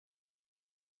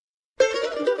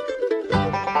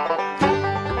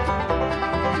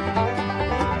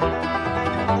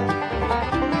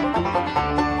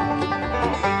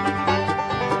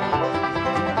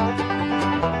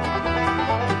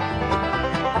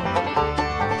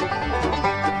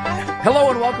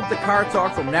Hello and welcome to Car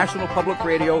Talk from National Public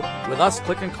Radio with us,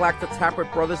 Click and Clack, the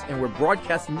Tappert Brothers, and we're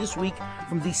broadcasting this week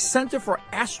from the Center for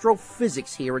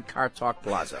Astrophysics here at Car Talk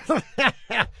Plaza.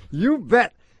 You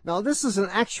bet. Now, this is an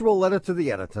actual letter to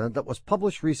the editor that was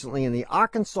published recently in the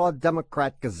Arkansas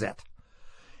Democrat Gazette.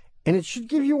 And it should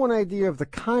give you an idea of the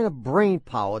kind of brain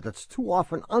power that's too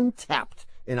often untapped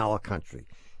in our country.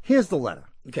 Here's the letter.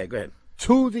 Okay, go ahead.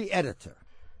 To the editor.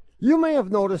 You may have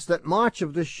noticed that March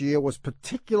of this year was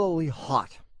particularly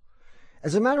hot.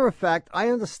 As a matter of fact, I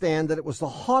understand that it was the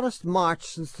hottest March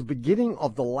since the beginning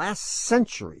of the last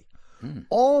century.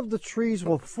 All of the trees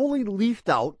were fully leafed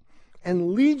out,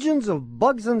 and legions of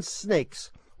bugs and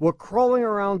snakes were crawling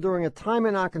around during a time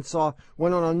in Arkansas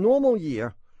when on a normal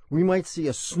year we might see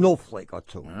a snowflake or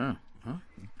two.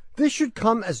 This should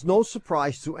come as no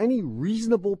surprise to any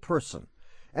reasonable person.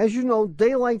 As you know,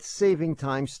 daylight saving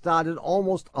time started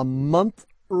almost a month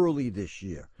early this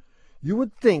year. You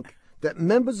would think that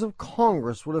members of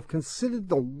Congress would have considered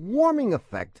the warming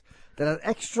effect that an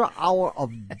extra hour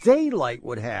of daylight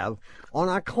would have on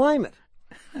our climate.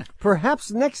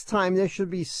 Perhaps next time there should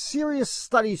be serious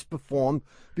studies performed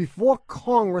before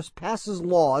Congress passes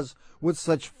laws with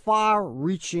such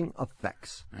far-reaching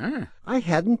effects. I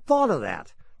hadn't thought of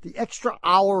that. The extra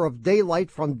hour of daylight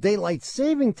from daylight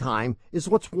saving time is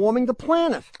what's warming the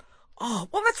planet. Oh,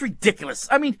 well, that's ridiculous.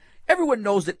 I mean, everyone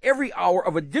knows that every hour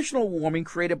of additional warming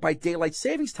created by daylight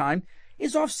savings time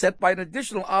is offset by an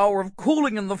additional hour of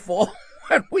cooling in the fall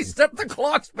when we set the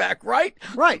clocks back, right?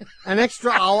 Right. An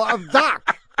extra hour of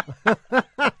dark.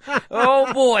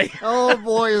 Oh, boy. Oh,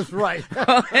 boy is right.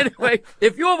 Well, anyway,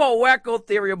 if you have a wacko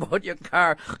theory about your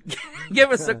car,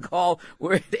 give us a call.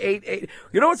 We're at 88.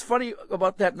 You know what's funny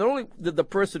about that? Not only did the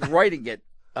person writing it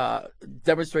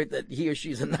demonstrate that he or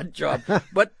she's a nut job,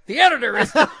 but the editor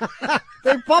is.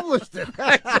 They published it.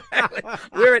 Exactly.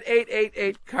 We're at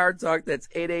 888 Car Talk. That's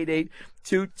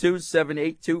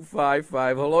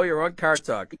 888-227-8255. Hello, you're on Car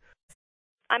Talk.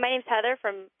 My name's Heather.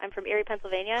 I'm from Erie,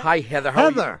 Pennsylvania. Hi, Heather.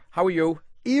 Heather. How are you?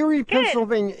 Erie,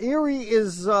 Pennsylvania. Erie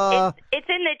is... It's in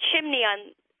the chimney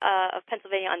of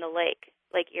Pennsylvania on the lake,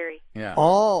 Lake Erie. Yeah.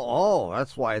 Oh,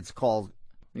 that's why it's called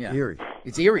Erie.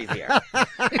 It's Erie there.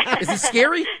 Is it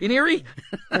scary in Erie?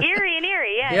 Erie in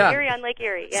Erie, yeah. Yeah. Erie on Lake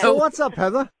Erie, yeah. So what's up,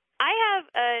 Heather? I have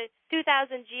a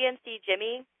 2000 GMC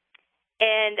Jimmy,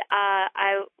 and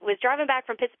I was driving back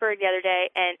from Pittsburgh the other day,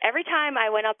 and every time I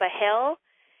went up a hill,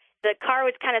 the car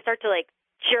would kind of start to, like,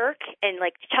 jerk and,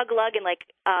 like, chug-lug, and, like,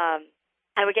 I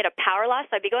would get a power loss.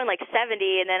 So I'd be going, like, 70,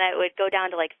 and then I would go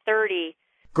down to, like, 30.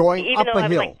 Going even up though a I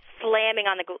was, hill. like, slamming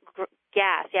on the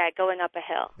gas. Yeah, going up a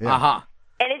hill. Yeah. Uh-huh.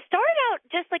 And it started out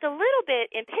just, like, a little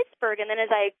bit in Pittsburgh, and then as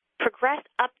I progressed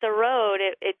up the road,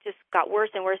 it just got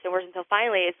worse and worse and worse until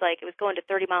finally it's like it was going to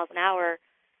 30 miles an hour.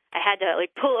 I had to,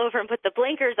 like, pull over and put the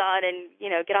blinkers on and,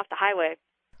 you know, get off the highway.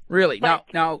 Really?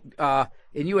 But, Now,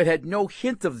 and you had no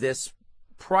hint of this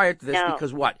prior to this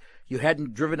because what? You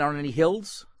hadn't driven down any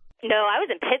hills? No, I was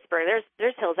in Pittsburgh.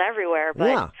 There's hills everywhere, but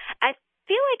Yeah. I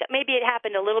feel like maybe it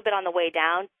happened a little bit on the way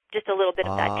down, just a little bit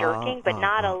of that jerking, but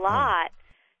not a lot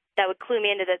that would clue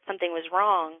me into that something was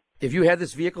wrong. Have you had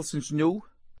this vehicle since new?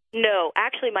 No,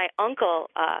 actually my uncle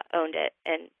owned it,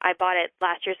 and I bought it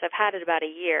last year, so I've had it about a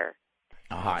year.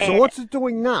 Uh-huh. So what's it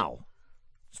doing now?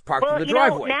 It's parked in the you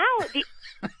driveway. know, now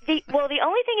the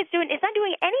only thing it's doing, it's not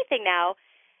doing anything now,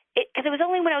 because it was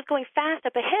only when I was going fast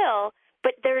up a hill.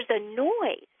 But there's a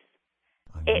noise.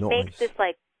 It makes this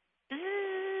like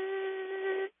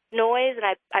noise, and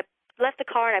I left the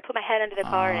car and I put my head under the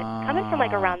car, and it's coming from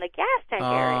like around the gas tank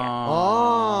area.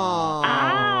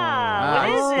 What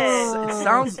is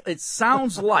it? It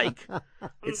sounds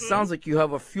like you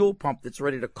have a fuel pump that's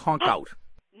ready to conk out.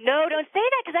 No, don't say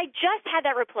that, because I just had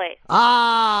that replaced.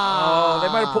 Oh, they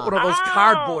might have put one of those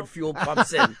cardboard fuel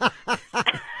pumps in.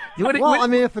 I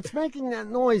mean, if it's making that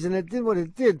noise and it did what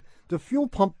it did, the fuel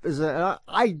pump is an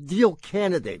ideal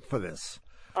candidate for this.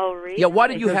 Oh, really? Yeah, why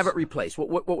did you have it replaced?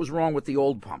 What was wrong with the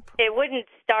old pump? It wouldn't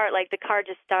start. Like, the car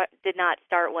just did not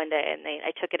start one day, and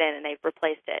I took it in and they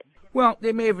replaced it. Well,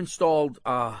 they may have installed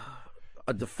a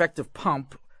defective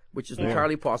pump, which is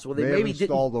entirely possible. They maybe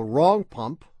installed the wrong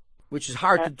pump, which is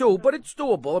hard to do, but it's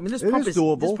doable. I mean, this pump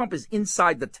is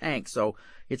inside the tank, so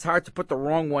it's hard to put the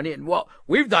wrong one in. Well,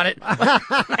 we've done it.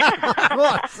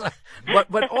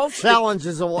 but also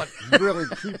challenges are what really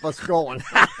keep us going.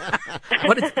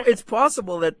 But it's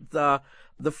possible that the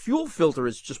fuel filter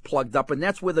is just plugged up, and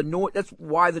that's where that's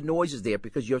why the noise is there,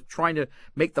 because you're trying to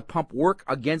make the pump work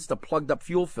against a plugged up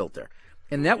fuel filter,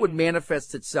 and that would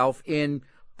manifest itself in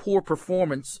poor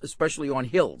performance, especially on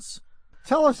hills.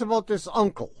 Tell us about this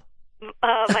uncle.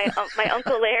 My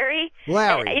Uncle Larry.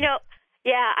 Larry. You know,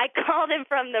 Yeah, I called him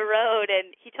from the road,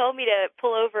 and he told me to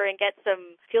pull over and get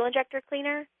some fuel injector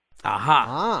cleaner Aha.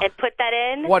 Ah. and put that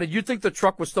in. What, did you think the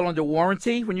truck was still under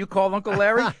warranty when you called Uncle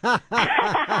Larry?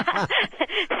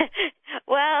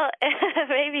 Well,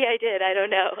 maybe I did. I don't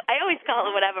know. I always call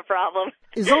him when I have a problem.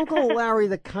 Is Uncle Larry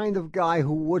the kind of guy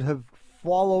who would have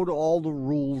followed all the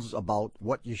rules about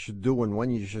what you should do and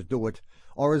when you should do it?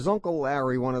 Or is Uncle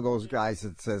Larry one of those guys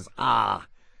that says,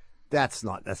 that's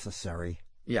not necessary?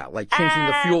 Yeah, like changing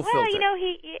the fuel filter. Well, you know,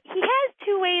 he has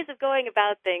two ways of going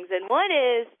about things, and one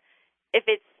is if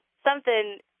it's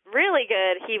something really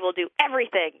good, he will do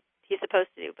everything he's supposed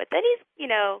to do. But then he's, you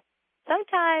know,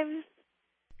 sometimes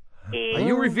he... Are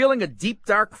you revealing a deep,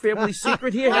 dark family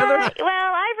secret here, Heather?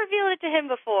 Well, I've revealed it to him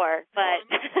before,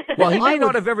 but... Well, he may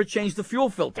not have ever changed the fuel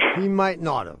filter. He might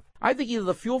not have. I think either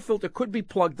the fuel filter could be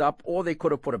plugged up or they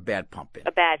could have put a bad pump in.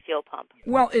 A bad fuel pump.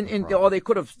 Well, or they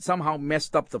could have somehow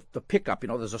messed up the pickup. You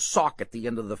know, there's a sock at the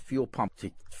end of the fuel pump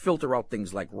to filter out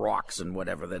things like rocks and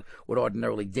whatever that would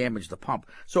ordinarily damage the pump.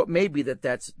 So it may be that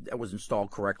was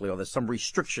installed correctly, or there's some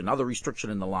other restriction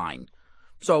in the line.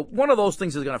 So one of those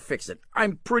things is going to fix it.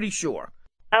 I'm pretty sure.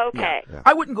 Okay. Yeah.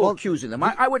 I wouldn't go accusing them.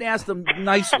 I would ask them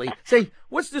nicely, say,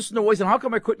 what's this noise and how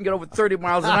come I couldn't get over 30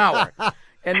 miles an hour?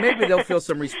 And maybe they'll feel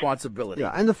some responsibility.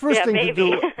 Yeah, and the first thing maybe.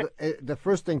 to do, the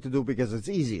first thing to do, because it's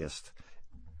easiest,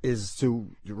 is to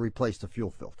replace the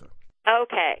fuel filter.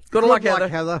 Okay. Good luck,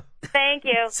 Heather. Thank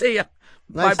you. See ya.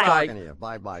 Nice Bye-bye. talking to you.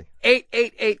 Bye-bye.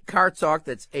 888-CAR-TALK.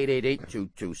 That's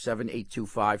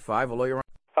 888-227-8255. Hello, you're on.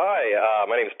 Hi,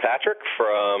 my name is Patrick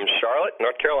from Charlotte,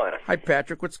 North Carolina. Hi,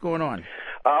 Patrick. What's going on?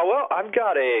 Well, I've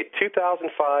got a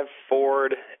 2005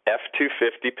 Ford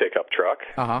F-250 pickup truck.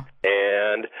 Uh-huh.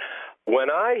 And when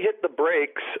I hit the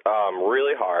brakes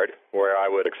really hard, where I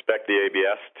would expect the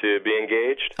ABS to be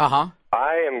engaged, Uh-huh.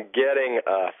 I am getting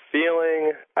a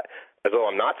feeling as though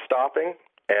I'm not stopping,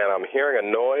 and I'm hearing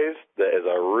a noise that is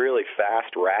a really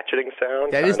fast ratcheting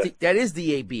sound. That is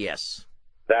the ABS.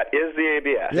 That is the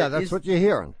ABS. Yeah, that's what you're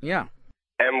hearing. Yeah.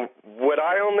 And would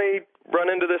I only run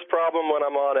into this problem when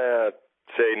I'm on a,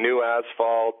 say, new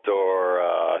asphalt or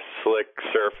a slick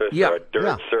surface or a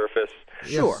dirt surface?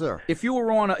 Sure. Yes, sir. If you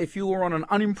were on an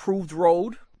unimproved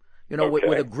road, you know, Okay.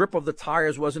 where the grip of the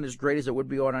tires wasn't as great as it would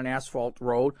be on an asphalt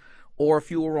road, or if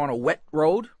you were on a wet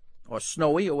road or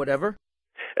snowy or whatever.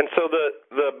 And so the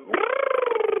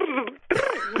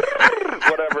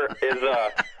whatever is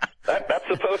that's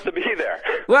supposed to be there.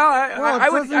 Well, Well, I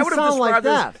it would doesn't have sound like described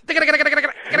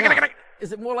that. it.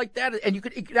 Is it more like that? And you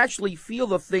could actually feel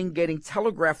the thing getting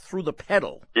telegraphed through the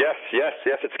pedal. Yes.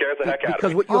 It scares the heck out of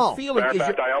Because me. what you're feeling Matter of is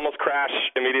fact, I almost crash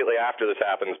immediately after this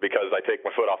happens because I take my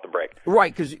foot off the brake.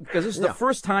 right, because this is the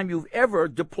first time you've ever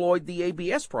deployed the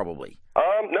ABS, probably.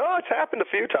 No, it's happened a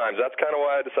few times. That's kind of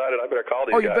why I decided I better call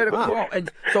these Oh, guys. you better call.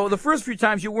 And so the first few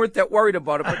times you weren't that worried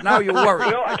about it, but now you're worried.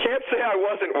 No, I can't say I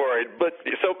wasn't worried, but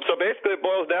so basically it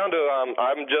boils down to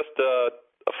I'm just a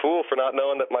fool for not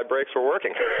knowing that my brakes were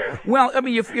working. Well, I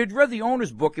mean, if you'd read the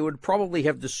owner's book, it would probably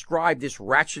have described this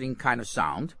ratcheting kind of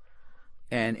sound,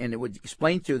 and it would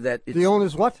explain to you that it's, The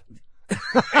owner's what?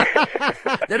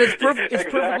 that it's perfectly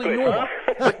Exactly, normal.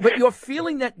 huh? But your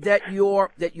feeling that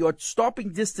your stopping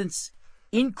distance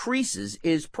increases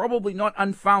is probably not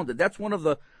unfounded. That's one of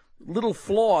the little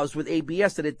flaws with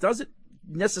ABS, that it doesn't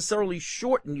necessarily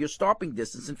shorten your stopping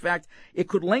distance. In fact, it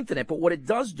could lengthen it. But what it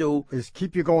does do Is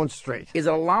keep you going straight. is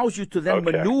it allows you to then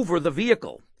Okay. maneuver the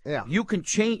vehicle. Yeah. You can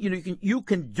change, you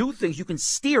can do things, you can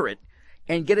steer it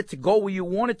and get it to go where you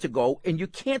want it to go, and you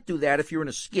can't do that if you're in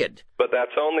a skid. But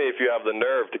that's only if you have the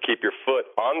nerve to keep your foot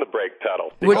on the brake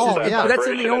pedal. Which Oh, is, yeah. that's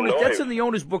in the vibration and owner's that's noise. in the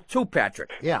owner's book too, Patrick.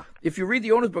 Yeah. If you read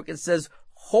the owner's book, it says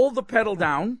hold the pedal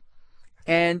down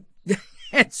and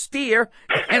and steer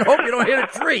and hope you don't hit a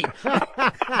tree.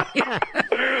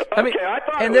 I mean, Okay, I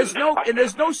thought and it was-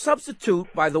 there's no substitute,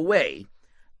 by the way,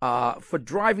 for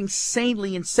driving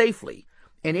sanely and safely.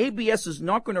 And ABS is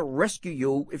not going to rescue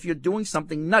you if you're doing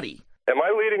something nutty. Am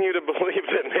I leading you to believe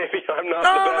that maybe I'm not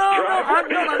the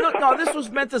best driver? No. This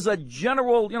was meant as a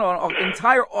general,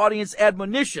 entire audience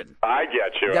admonition. I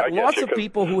get you. That I get lots you, of 'cause-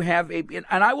 people who have ABS,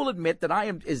 and I will admit that I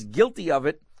am as guilty of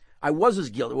it. I was as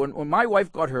guilty when my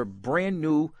wife got her brand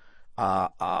new.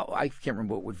 I can't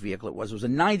remember what vehicle it was. It was a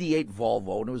 '98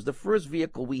 Volvo, and it was the first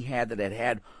vehicle we had that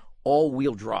had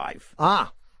all-wheel drive.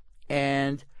 Ah.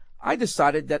 And I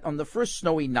decided that on the first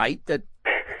snowy night that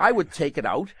I would take it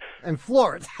out And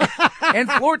floor it.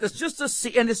 and floor it just to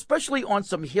see, and especially on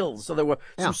some hills. So there were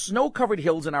some snow-covered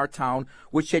hills in our town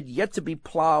which had yet to be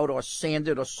plowed or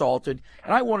sanded or salted,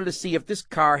 and I wanted to see if this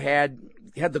car had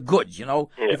the goods,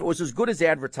 if it was as good as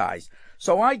advertised.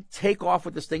 So I take off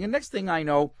with this thing, and next thing I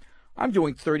know, I'm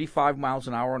doing 35 miles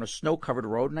an hour on a snow-covered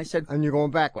road, and I said... And you're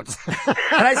going backwards. And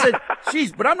I said,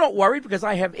 geez, but I'm not worried because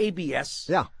I have ABS.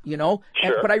 Yeah. You know?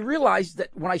 Sure. But I realized that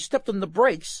when I stepped on the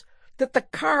brakes, that the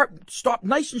car stopped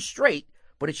nice and straight,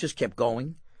 but it just kept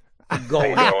going and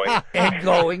going and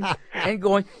going and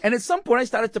going. And at some point, I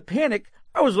started to panic.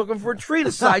 I was looking for a tree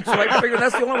to side, so I figured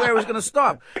that's the only way I was going to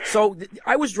stop. So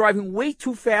I was driving way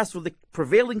too fast for the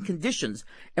prevailing conditions,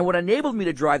 and what enabled me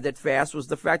to drive that fast was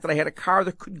the fact that I had a car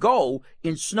that could go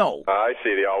in snow. I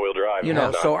see, the all-wheel drive. You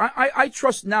know, so I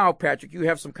trust now, Patrick, you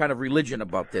have some kind of religion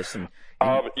about this. Yeah,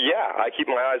 I keep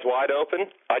my eyes wide open.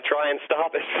 I try and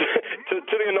stop it. to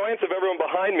the annoyance of everyone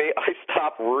behind me, I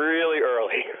stop really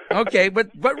early. Okay, but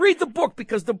read the book,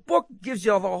 because the book gives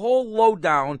you the whole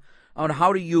lowdown on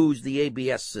how to use the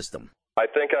ABS system. I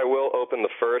think I will open the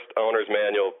first owner's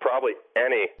manual, probably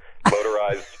any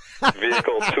motorized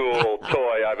vehicle tool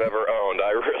toy I've ever owned.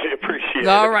 I really appreciate it.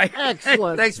 All right.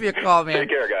 Excellent. Thanks for your call, man. Take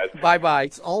care, guys. Bye-bye.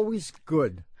 It's always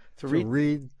good to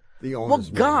read the owner's Well,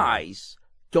 manual. guys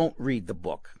don't read the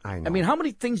book. I know. I mean, how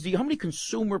many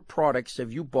consumer products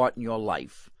have you bought in your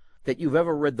life that you've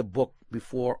ever read the book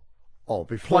before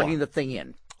plugging the thing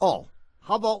in? Oh,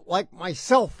 how about like my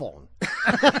cell phone?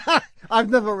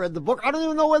 I've never read the book. I don't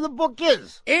even know where the book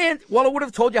is. And, well, it would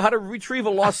have told you how to retrieve a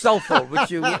lost cell phone, which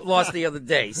you lost the other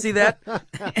day. See that?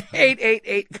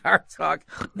 888-CAR-TALK.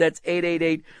 That's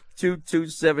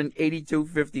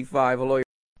 888-227-8255. Hello.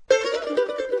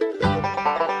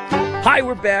 Hi,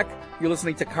 we're back. You're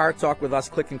listening to Car Talk with us,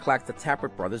 Click and Clack, the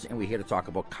Tappert Brothers, and we're here to talk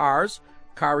about cars,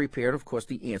 car repair, and, of course,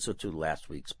 the answer to last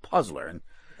week's puzzler. And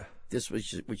this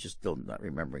was which is still not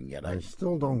remembering yet. I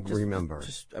still don't remember.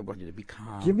 I want you to be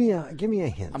calm. Give me a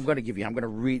hint. I'm going to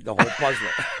read the whole puzzle.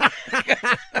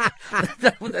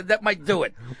 that might do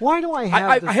it. Why do I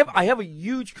have I have a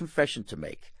huge confession to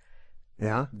make.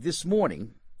 Yeah? This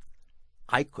morning,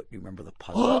 I couldn't remember the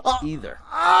puzzle either.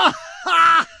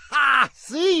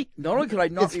 See? Not only could I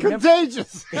not remember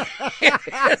contagious.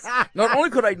 Not only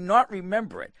could I not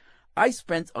remember it, I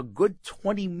spent a good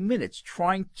 20 minutes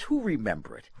trying to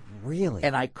remember it. Really?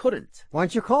 And I couldn't. Why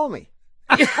don't you call me?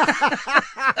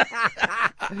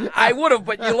 I would have,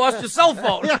 but you lost your cell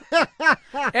phone.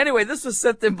 Anyway, this was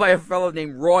sent in by a fellow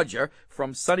named Roger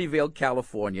from Sunnyvale,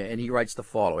 California, and he writes the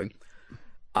following.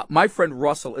 My friend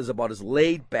Russell is about as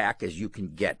laid back as you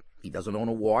can get. He doesn't own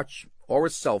a watch or a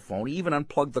cell phone. He even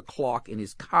unplugged the clock in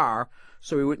his car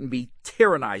so he wouldn't be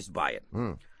tyrannized by it.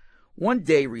 One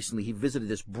day recently, he visited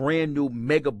this brand new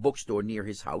mega bookstore near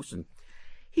his house, and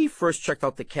he first checked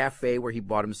out the cafe where he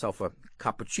bought himself a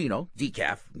cappuccino,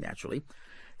 decaf, naturally.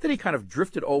 Then he kind of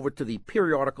drifted over to the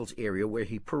periodicals area where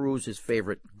he perused his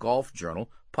favorite golf journal,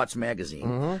 Putts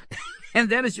Magazine. And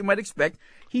then, as you might expect,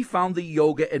 he found the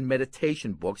yoga and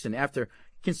meditation books, and after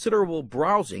considerable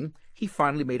browsing, he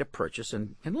finally made a purchase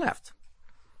and left.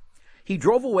 He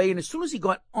drove away, and as soon as he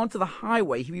got onto the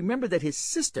highway, he remembered that his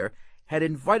sister had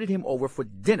invited him over for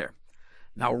dinner.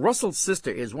 Now, Russell's sister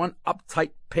is one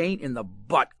uptight,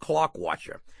 pain-in-the-butt clock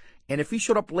watcher, and if he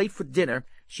showed up late for dinner,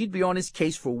 she'd be on his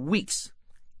case for weeks.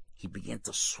 He began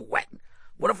to sweat.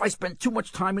 What if I spend too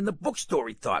much time in the bookstore,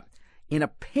 he thought. In a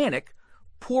panic,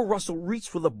 poor Russell reached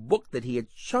for the book that he had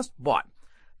just bought,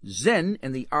 Zen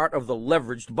and the Art of the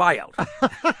Leveraged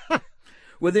Buyout.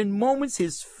 Within moments,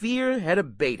 his fear had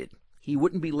abated. He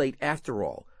wouldn't be late after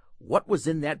all. What was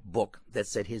in that book that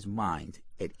set his mind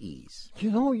at ease?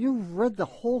 You know, you've read the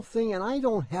whole thing, and I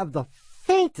don't have the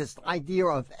faintest idea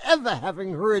of ever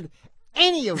having heard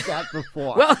any of that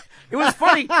before. Well, it was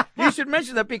funny. You should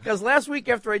mention that because last week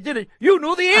after I did it, you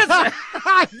knew the answer.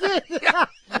 I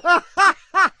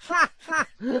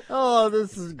did. Oh,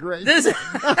 this is great.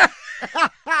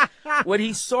 What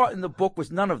he saw in the book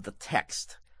was none of the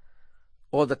text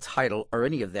or the title or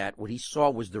any of that. What he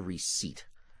saw was the receipt.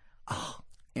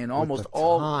 And almost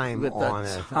all with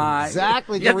the time.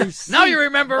 Exactly, the receipt. Now you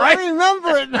remember, right? I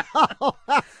remember it now.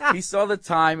 He saw the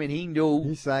time and he knew.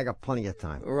 He said, I got plenty of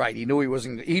time. Right. He knew he was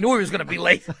going to be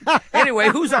late. Anyway,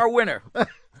 who's our winner?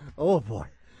 Oh, boy.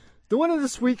 The winner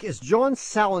this week is John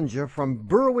Salinger from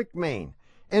Berwick, Maine.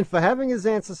 And for having his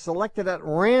answer selected at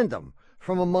random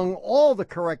from among all the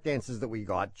correct answers that we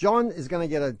got, John is going to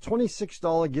get a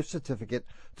 $26 gift certificate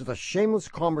to the Shameless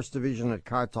Commerce Division at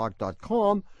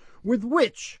CarTalk.com, with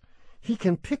which he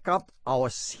can pick up our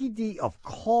CD of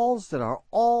calls that are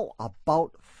all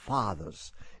about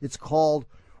fathers. It's called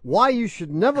Why You Should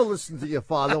Never Listen to Your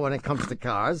Father When It Comes to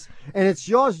Cars. And it's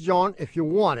yours, John, if you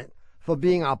want it, for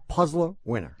being our puzzler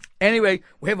winner. Anyway,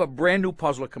 we have a brand new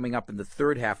puzzler coming up in the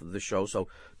third half of the show, so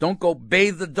don't go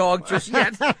bathe the dog just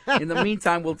yet. In the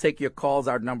meantime, we'll take your calls.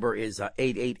 Our number is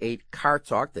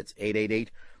 888-CAR-TALK. That's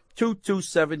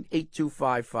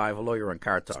 227-8255. Hello, you're on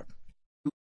Car Talk.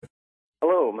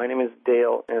 Hello, my name is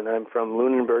Dale, and I'm from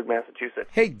Lunenburg, Massachusetts.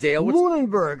 Hey, Dale.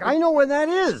 Lunenburg. I know where that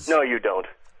is. No, you don't.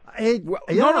 Hey,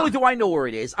 Not only do I know where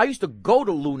it is, I used to go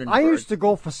to Lunenburg. I used to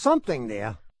go for something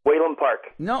there. Wayland Park.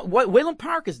 No, Wayland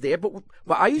Park is there, but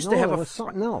I used to have it was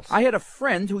something else. I had a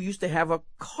friend who used to have a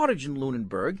cottage in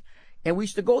Lunenburg, and we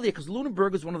used to go there because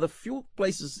Lunenburg is one of the few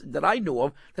places that I knew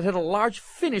of that had a large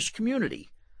Finnish community.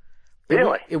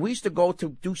 Really? And we used to go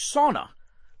to do sauna.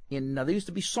 There used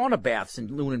to be sauna baths in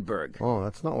Lunenburg. Oh,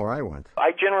 that's not where I went.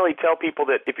 I generally tell people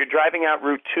that if you're driving out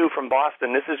Route 2 from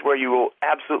Boston, this is where you will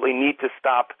absolutely need to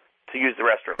stop to use the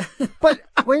restroom. But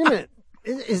wait a minute.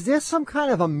 Is there some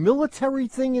kind of a military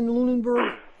thing in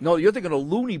Lunenburg? No, you're thinking of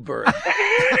Looneyburg.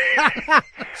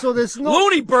 So there's no...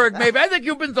 Looneyburg, maybe. I think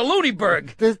you've been to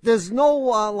Looneyburg. There's no,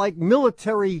 like,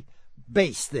 military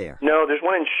base there. No, there's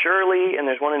one in Shirley, and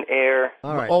there's one in Air.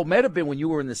 All right. Oh, it might have been when you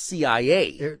were in the CIA.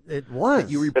 It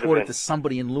was. You reported to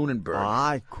somebody in Lunenburg.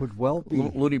 I could well be.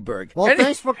 Looneyburg. Well,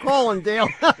 thanks for calling, Dale.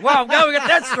 Wow, now we got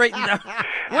that straightened out.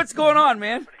 What's going on,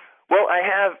 man? Well, I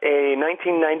have a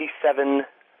 1997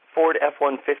 Ford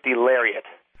F-150 Lariat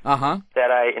that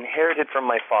I inherited from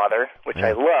my father, which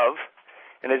I love,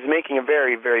 and is making a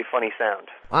very, very funny sound.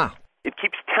 Ah. It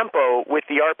keeps tempo with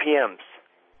the RPMs.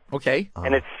 Okay.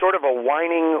 And it's sort of a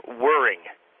whining whirring.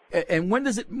 And when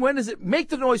does it make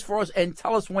the noise for us, and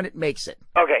tell us when it makes it?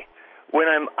 Okay. When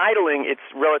I'm idling, it's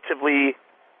relatively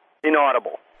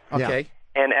inaudible. Okay.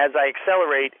 And as I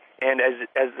accelerate and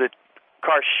as the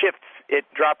car shifts, it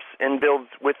drops and builds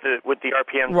with the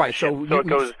RPM. Right. So it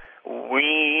goes wee.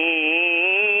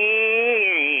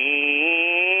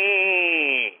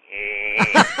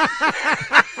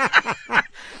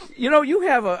 You know, you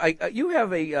have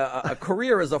a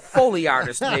career as a Foley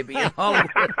artist, maybe in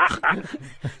Hollywood.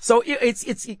 So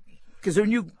it's because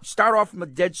when you start off from a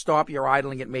dead stop, you're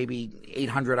idling at maybe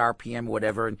 800 RPM,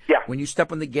 whatever, and when you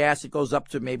step on the gas, it goes up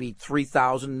to maybe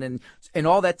 3,000, and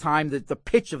all that time, the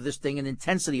pitch of this thing and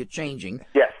intensity are changing.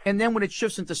 Yes. And then when it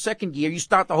shifts into second gear, you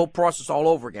start the whole process all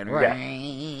over again. Right.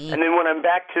 And then when I'm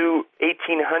back to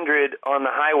 1,800 on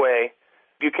the highway,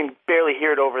 you can barely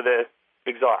hear it over the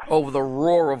exhaust. Over the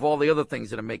roar of all the other things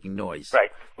that are making noise.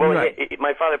 Right. Well, right.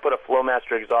 My father put a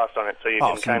Flowmaster exhaust on it, so you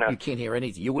can kind of... you can't hear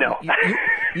anything. You wouldn't,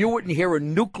 you wouldn't hear a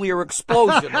nuclear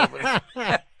explosion over there.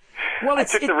 Well, I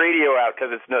took the radio out because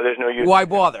there's no use. Why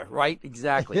bother, right?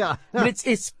 Exactly. Yeah. But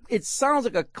it sounds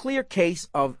like a clear case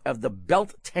of the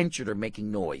belt tensioner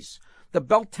making noise. The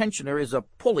belt tensioner is a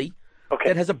pulley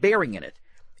that has a bearing in it.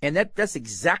 And that's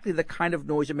exactly the kind of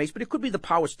noise it makes. But it could be the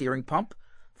power steering pump.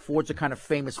 Fords are kind of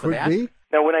famous for that. Could be.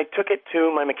 Now, when I took it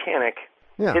to my mechanic,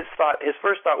 his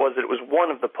first thought was that it was one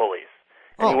of the pulleys.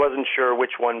 And he wasn't sure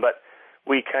which one, but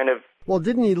we kind of... Well,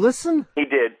 didn't he listen? He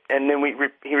did. And then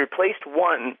he replaced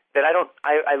one that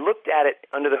I looked at it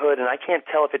under the hood, and I can't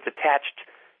tell if it's attached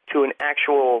to an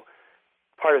actual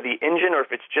part of the engine or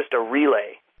if it's just a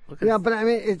relay. Yeah, but I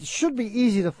mean, it should be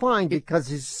easy to find because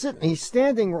he's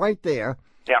standing right there.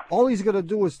 Yeah. All he's got to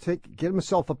do is get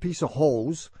himself a piece of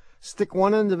hose, stick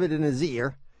one end of it in his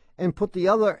ear, and put the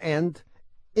other end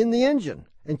in the engine,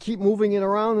 and keep moving it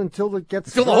around until the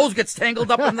hose gets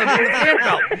tangled up in the fan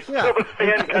belt. Yeah.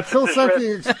 Until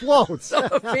something explodes. So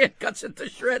the fan cuts into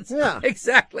shreds. Yeah.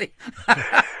 Exactly.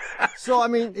 So, I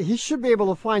mean, he should be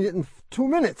able to find it in 2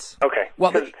 minutes. Okay.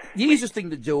 Well, the easiest thing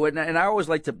to do, and I always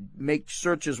like to make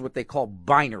searches what they call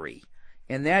binary,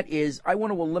 and that is I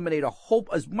want to eliminate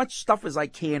as much stuff as I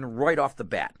can right off the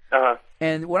bat. Uh-huh.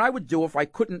 And what I would do if I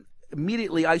couldn't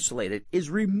immediately isolate it is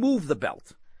remove the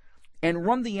belt and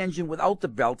run the engine without the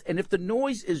belt. And if the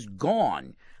noise is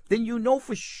gone, then you know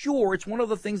for sure it's one of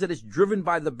the things that is driven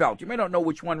by the belt. You may not know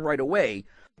which one right away,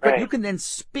 but you can then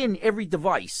spin every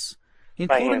device,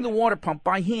 including the water pump,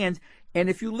 by hand. And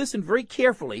if you listen very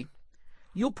carefully,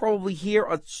 you'll probably hear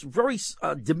a very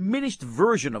diminished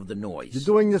version of the noise. You're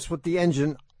doing this with the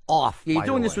engine off. Yeah, you're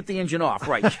doing this with the engine off,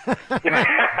 right?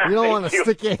 You don't want to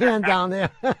stick your hand down there.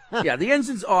 Yeah, the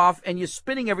engine's off, and you're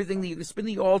spinning everything. You can spin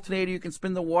the alternator, you can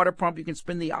spin the water pump, you can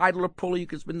spin the idler pulley, you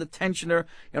can spin the tensioner,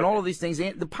 and all of these things.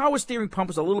 And the power steering pump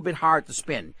is a little bit hard to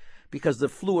spin because the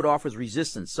fluid offers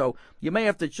resistance. So you may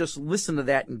have to just listen to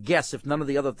that and guess if none of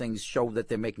the other things show that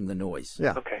they're making the noise.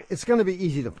 Yeah. Okay. It's going to be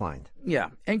easy to find. Yeah,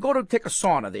 and go to take a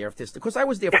sauna there because I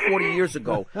was there 40 years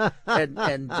ago, and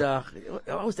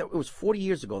it was 40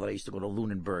 years ago that I used to go to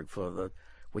Lunenburg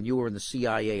when you were in the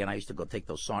CIA, and I used to go take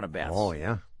those sauna baths. Oh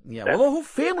yeah. Yeah, well, the whole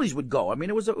families would go. I mean,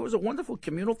 it was a wonderful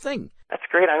communal thing. That's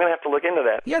great. I'm going to have to look into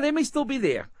that. Yeah, they may still be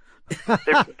there.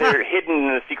 They're hidden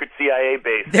in a secret CIA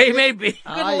base. They may be.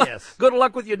 Yes. Good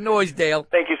luck with your noise, Dale.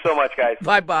 Thank you so much, guys.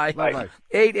 Bye-bye. Bye-bye.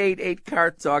 888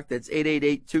 Car Talk. That's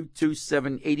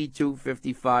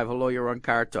 888-227-8255. Hello, you're on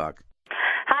Car Talk.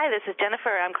 Hi, this is Jennifer.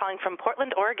 I'm calling from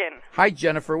Portland, Oregon. Hi,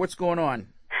 Jennifer. What's going on?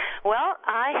 Well,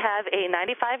 I have a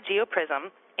 95 Geo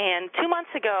Prism, and 2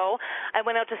 months ago, I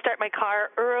went out to start my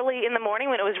car early in the morning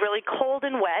when it was really cold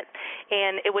and wet,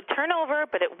 and it would turn over,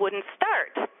 but it wouldn't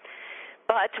start.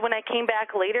 But when I came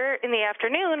back later in the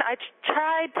afternoon, I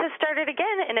tried to start it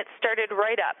again, and it started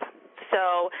right up.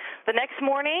 So the next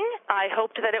morning, I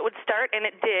hoped that it would start, and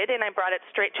it did, and I brought it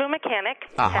straight to a mechanic,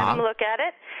 had him look at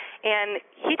it, and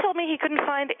he told me he couldn't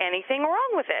find anything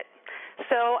wrong with it.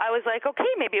 So I was like,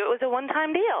 okay, maybe it was a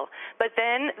one-time deal. But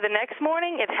then the next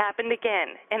morning, it happened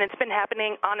again, and it's been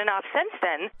happening on and off since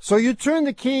then. So you turn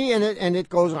the key, and it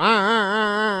goes,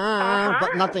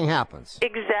 but nothing happens.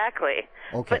 Exactly.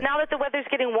 Okay. But now that the weather's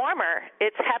getting warmer,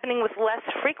 it's happening with less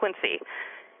frequency.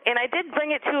 And I did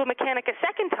bring it to a mechanic a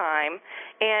second time,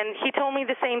 and he told me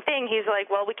the same thing. He's like,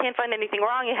 well, we can't find anything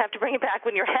wrong. You have to bring it back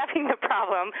when you're having the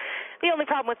problem. The only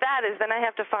problem with that is then I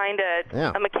have to find a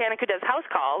mechanic who does house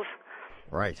calls.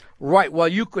 Right. Right. Well,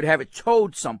 you could have it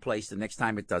towed someplace the next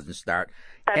time it doesn't start.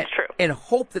 That's true. And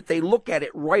hope that they look at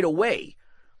it right away.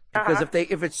 Because if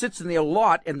it sits in their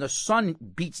lot and the sun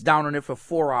beats down on it for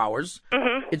 4 hours,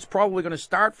 it's probably going to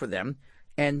start for them.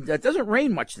 And it doesn't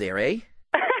rain much there, eh?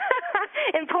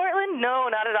 In Portland? No,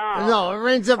 not at all. No, it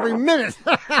rains every minute.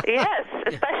 Yes,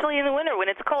 especially in the winter when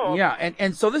it's cold. Yeah,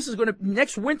 and so this is going to,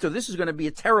 next winter, this is going to be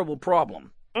a terrible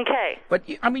problem. Okay. But,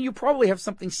 I mean, you probably have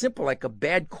something simple like a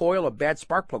bad coil or bad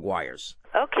spark plug wires.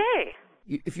 Okay.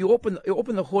 If you open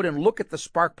the hood and look at the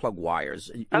spark plug wires,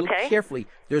 and you look carefully,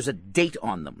 there's a date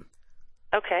on them.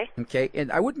 Okay. Okay, and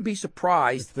I wouldn't be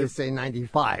surprised. They say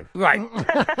 95. Right.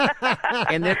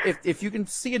 And then if you can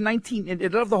see and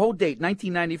of the whole date,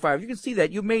 1995, you can see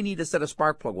that, you may need a set of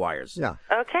spark plug wires. Yeah.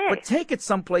 Okay. But take it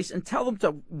someplace and tell them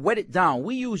to wet it down.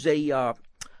 We use a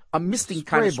misting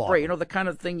kind of spray, bottle. you know, the kind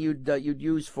of thing you'd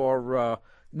use for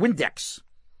Windex,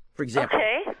 for example.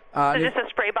 Okay. So just a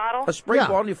spray bottle? A spray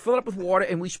bottle, you fill it up with water,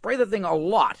 and we spray the thing a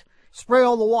lot. Spray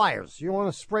all the wires. You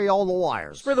want to spray all the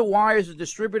wires. Spray the wires, the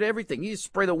distribute everything. You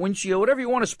spray the windshield, whatever you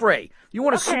want to spray. You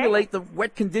want to simulate the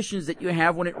wet conditions that you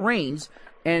have when it rains,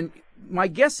 and my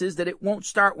guess is that it won't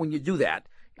start when you do that,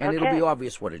 and it'll be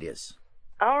obvious what it is.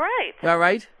 All right. All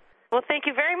right? Well, thank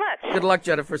you very much. Good luck,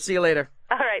 Jennifer. See you later.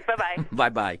 All right. Bye-bye.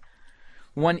 Bye-bye.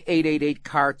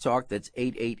 1-888-CAR-TALK. That's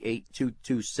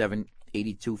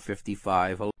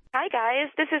 888-227-8255. Hi, guys.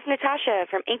 This is Natasha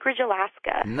from Anchorage,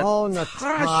 Alaska. Oh,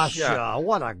 Natasha.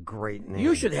 What a great name.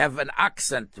 You should have an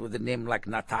accent with a name like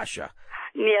Natasha.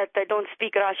 Yes, I don't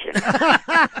speak Russian.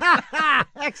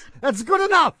 That's good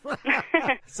enough.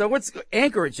 So what's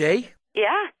Anchorage, eh?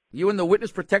 Yeah. You in the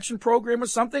witness protection program or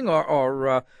something?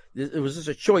 Or was this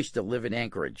a choice to live in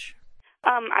Anchorage?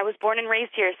 I was born and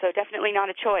raised here, so definitely not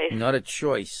a choice. Not a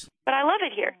choice. But I love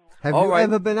it here. Have you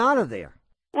ever been out of there?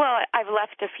 Well, I've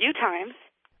left a few times.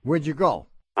 Where'd you go?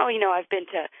 Oh, I've been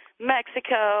to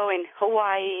Mexico and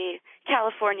Hawaii,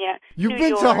 California, You've New been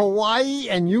York. to Hawaii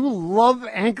and you love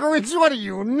Anchorage? What are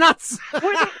you, nuts? We're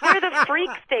the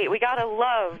freak state. We gotta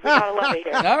love it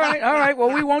here. All right. Well,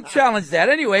 we won't challenge that.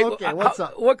 Anyway, okay, what's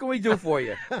up? What can we do for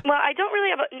you? Well, I don't really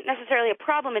have necessarily a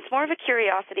problem. It's more of a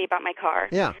curiosity about my car.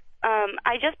 Yeah.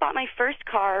 I just bought my first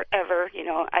car ever.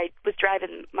 I was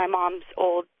driving my mom's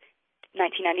old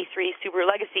 1993 Subaru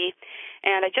Legacy,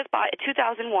 and I just bought a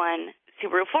 2001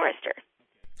 Subaru Forester.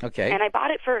 Okay. And I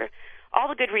bought it for all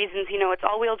the good reasons. It's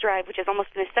all-wheel drive, which is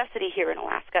almost a necessity here in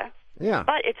Alaska. Yeah.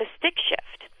 But it's a stick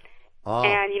shift. Oh.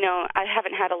 And, I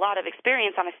haven't had a lot of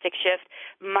experience on a stick shift.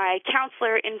 My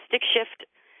counselor in stick shift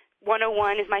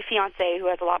 101 is my fiance, who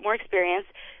has a lot more experience.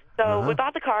 So we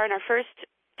bought the car, and our first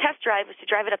test drive was to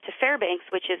drive it up to Fairbanks,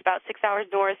 which is about 6 hours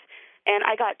north. And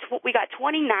we got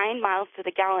 29 miles to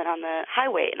the gallon on the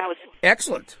highway, and I was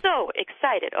excellent, so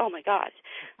excited. Oh my gosh!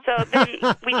 So then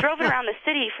we drove it around the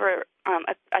city for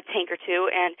a tank or two,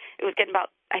 and it was getting about,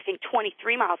 I think, 23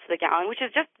 miles to the gallon, which is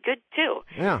just good too.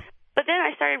 Yeah. But then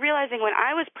I started realizing when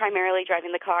I was primarily driving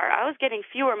the car, I was getting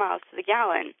fewer miles to the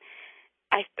gallon.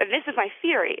 And this is my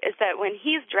theory: is that when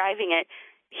he's driving it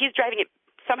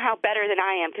somehow better than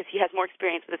I am because he has more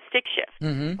experience with a stick shift.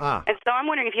 Mm-hmm. And so I'm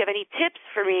wondering if you have any tips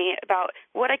for me about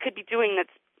what I could be doing that's,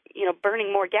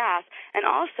 burning more gas. And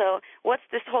also, what's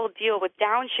this whole deal with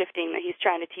downshifting that he's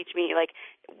trying to teach me? Like,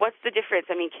 what's the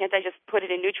difference? I mean, can't I just put it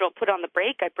in neutral, put on the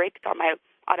brake? I brake on my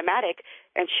automatic.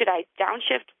 And should I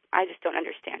downshift? I just don't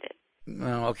understand it.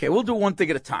 Okay, we'll do one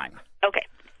thing at a time. Okay.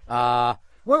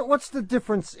 What's the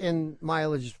difference in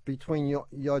mileage between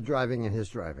your driving and his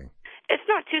driving? It's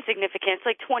not too significant. It's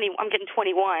like 20. I'm getting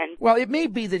 21. Well, it may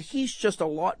be that he's just a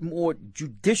lot more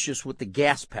judicious with the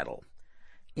gas pedal,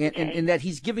 and that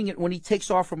he's giving it, when he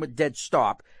takes off from a dead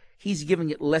stop, he's giving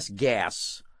it less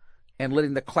gas and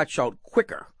letting the clutch out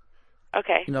quicker.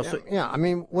 Okay. I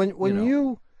mean, when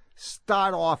you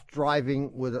start off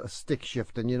driving with a stick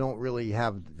shift and you don't really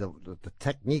have the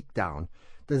technique down,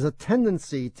 there's a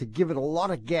tendency to give it a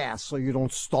lot of gas so you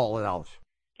don't stall it out.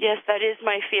 Yes, that is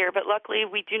my fear, but luckily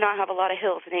we do not have a lot of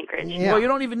hills in Anchorage. Yeah. Well, you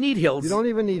don't even need hills. You don't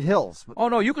even need hills. Oh,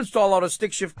 no, you can stall out a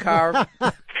stick shift car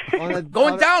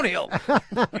going downhill.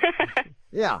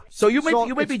 Yeah. So you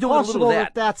may be doing a little of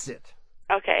that. That's it.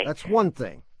 Okay. That's one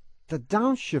thing. The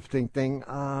downshifting thing,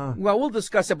 Well, we'll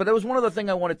discuss it, but there was one other thing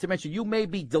I wanted to mention. You may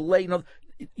be delayed.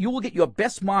 You will get your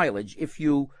best mileage if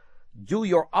you do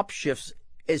your upshifts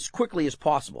as quickly as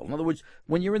possible. In other words,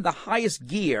 when you're in the highest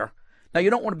gear, now you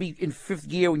don't want to be in fifth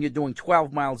gear when you're doing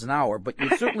 12 miles an hour, but you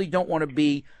certainly don't want to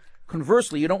be,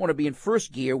 conversely, you don't want to be in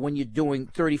first gear when you're doing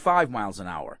 35 miles an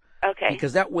hour. Okay.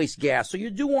 Because that wastes gas. So you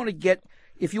do want to get,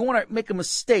 if you want to make a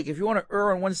mistake, if you want to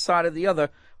err on one side or the other,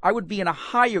 I would be in a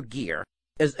higher gear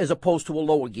as opposed to a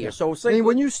lower gear. Yeah. So say,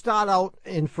 when you start out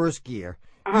in first gear,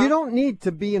 you don't need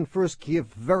to be in first gear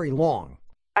very long.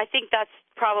 I think that's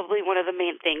probably one of the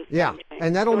main things. Yeah,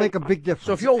 and that'll make a big difference.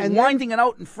 So if you're winding it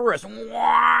out in first,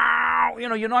 wow,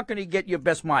 you're not going to get your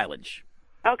best mileage.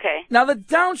 Okay. Now, the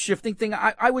downshifting thing,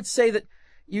 I would say that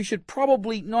you should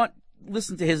probably not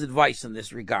listen to his advice in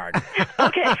this regard.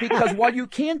 Okay. Because while you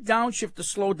can't downshift to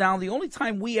slow down, the only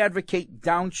time we advocate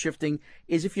downshifting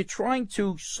is if you're trying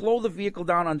to slow the vehicle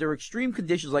down under extreme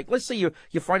conditions. Like, let's say you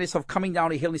find yourself coming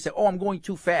down a hill and you say, oh, I'm going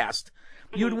too fast.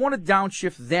 Mm-hmm. You'd want to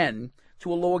downshift then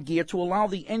to a lower gear to allow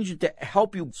the engine to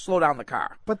help you slow down the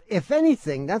car. But if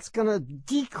anything, that's going to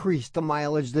decrease the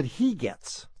mileage that he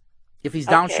gets. If he's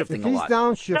downshifting a lot. If he's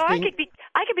downshifting. So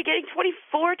I could be getting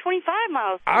 24, 25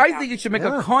 miles. I think you should make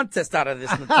a contest out of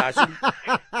this, Natasha.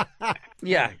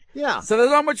 Yeah. So there's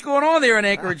not much going on there in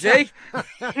Anchorage, eh?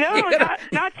 No,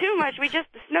 not too much. The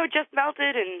snow just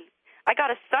melted and I got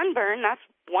a sunburn. That's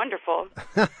wonderful.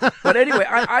 But anyway,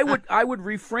 I would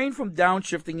refrain from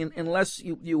downshifting unless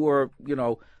you were,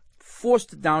 forced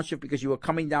to downshift because you were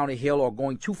coming down a hill or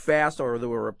going too fast, or there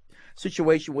were a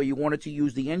situation where you wanted to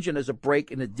use the engine as a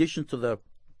brake in addition to the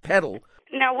pedal.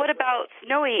 Now, what about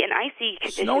snowy and icy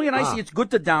conditions? Snowy and icy, it's good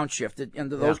to downshift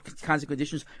under those kinds of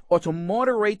conditions, or to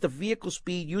moderate the vehicle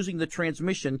speed using the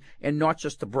transmission and not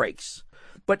just the brakes.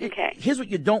 But here's what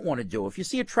you don't want to do. If you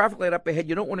see a traffic light up ahead,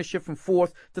 you don't want to shift from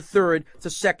fourth to third to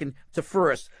second to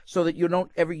first so that you don't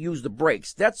ever use the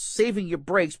brakes. That's saving your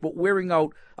brakes but wearing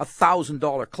out a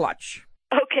 $1,000 clutch.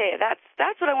 Okay,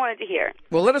 that's what I wanted to hear.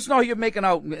 Well, let us know how you're making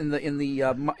out in the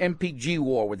MPG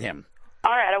war with him.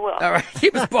 All right, I will. All right,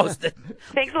 keep us posted.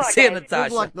 Thanks a lot, See you, guys. Natasha.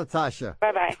 Good luck, Natasha.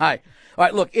 Bye-bye. Hi. All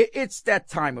right, look, it's that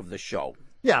time of the show.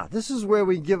 Yeah, this is where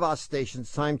we give our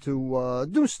stations time to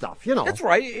do stuff, That's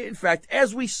right. In fact,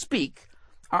 as we speak,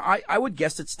 I would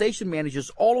guess that station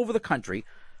managers all over the country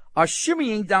are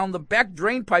shimmying down the back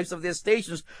drain pipes of their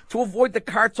stations to avoid the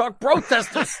Car Talk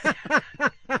protesters.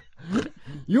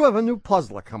 You have a new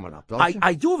puzzler coming up, don't you?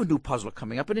 I do have a new puzzler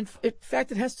coming up, and in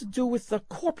fact, it has to do with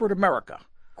corporate America.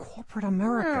 Corporate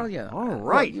America. Well, yeah. All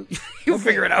right. Well, you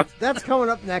figure it out. That's coming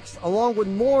up next, along with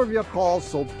more of your calls,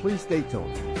 so please stay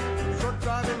tuned. Truck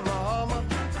driving mama,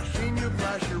 I seen you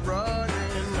flash your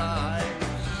running lights.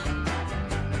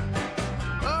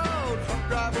 Oh, truck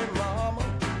driving mama,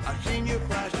 I seen you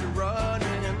flash your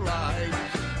running lights.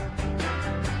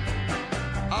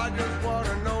 I just want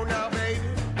to know now, baby,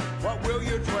 what will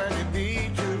your 20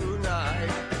 be tonight?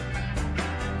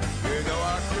 You know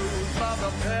I cruise by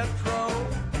the petrol,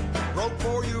 broke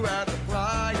for you at the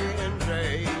Flying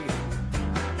J.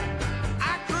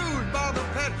 I cruise by the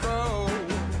petrol,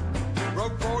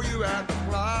 broke for you at the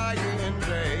Flying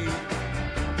J.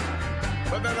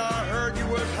 But then I heard you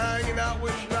was hanging out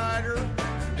with Schneider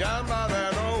down by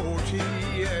that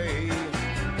OTA.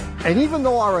 And even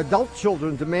though our adult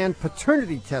children demand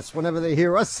paternity tests whenever they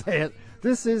hear us say it,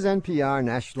 this is NPR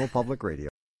National Public Radio.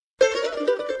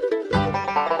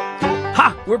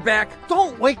 Ha! We're back.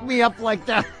 Don't wake me up like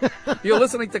that. You're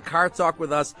listening to Car Talk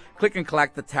with us, Click and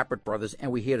Clack, the Tappert Brothers,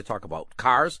 and we're here to talk about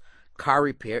cars, car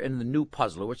repair, and the new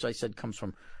puzzler, which I said comes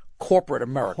from corporate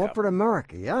America. Corporate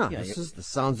America, yeah. This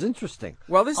sounds interesting.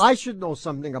 Well, I should know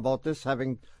something about this,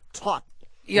 having taught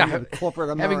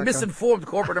corporate America. Having misinformed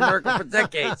corporate America for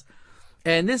decades.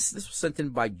 And this was sent in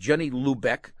by Jenny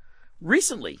Lubeck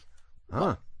recently.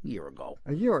 A year ago.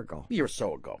 A year ago. A year or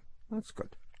so ago. That's good.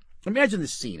 Imagine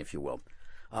this scene, if you will.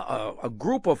 a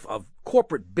group of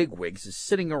corporate bigwigs is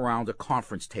sitting around a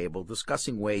conference table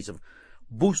discussing ways of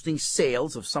boosting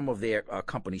sales of some of their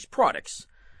company's products.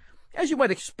 As you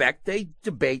might expect, they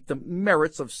debate the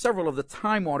merits of several of the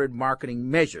time-honored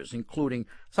marketing measures, including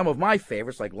some of my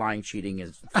favorites like lying, cheating,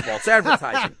 and false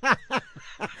advertising.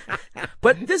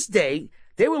 But this day,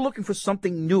 they were looking for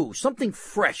something new, something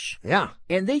fresh. Yeah.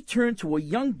 And they turned to a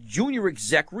young junior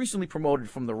exec recently promoted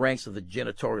from the ranks of the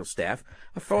janitorial staff,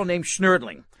 a fellow named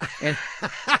Schnerdling. And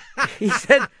he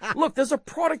said, look, there's a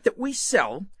product that we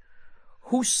sell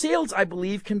whose sales, I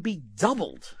believe, can be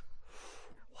doubled.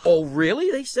 Oh,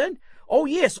 really? They said. Oh,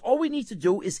 yes. All we need to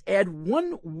do is add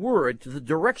one word to the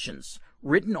directions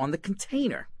written on the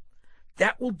container.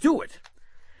 That will do it.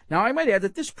 Now, I might add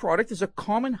that this product is a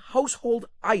common household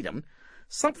item,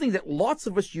 something that lots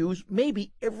of us use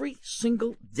maybe every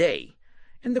single day.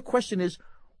 And the question is,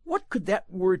 what could that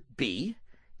word be,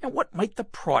 and what might the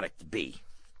product be?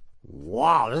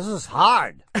 Wow, this is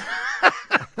hard.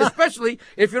 Especially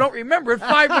if you don't remember it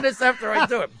 5 minutes after I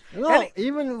do it. No,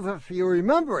 even if you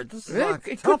remember it, this is a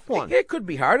tough one. It could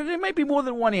be hard, and there may be more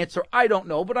than one answer. I don't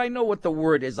know, but I know what the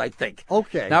word is, I think.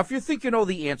 Okay. Now, if you think you know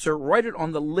the answer, write it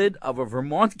on the lid of a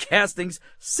Vermont Castings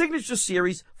Signature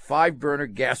Series 5-burner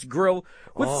gas grill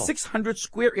with 600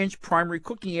 square inch primary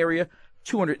cooking area,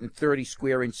 230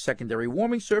 square inch secondary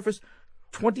warming surface,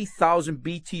 20,000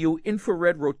 BTU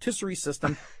infrared rotisserie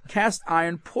system, cast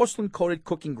iron, porcelain-coated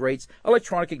cooking grates,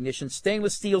 electronic ignition,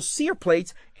 stainless steel sear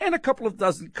plates, and a couple of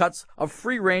dozen cuts of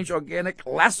free-range organic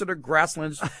Lassiter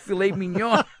Grasslands filet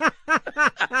mignon.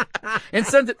 And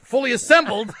send it fully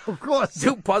assembled, of course,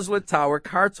 to Puzzler Tower,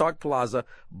 Car Talk Plaza,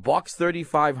 Box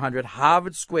 3500,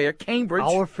 Harvard Square, Cambridge,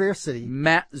 our fair city,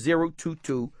 Matt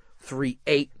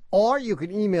 02238. Or you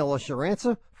can email us your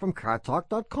answer from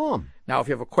cartalk.com. Now, if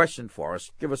you have a question for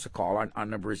us, give us a call. Our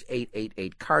number is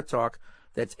 888-CAR-TALK.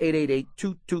 That's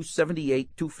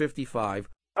 888-278-255.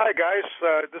 Hi, guys.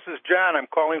 This is John. I'm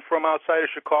calling from outside of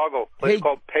Chicago, a place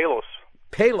called Palos.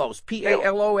 Palos,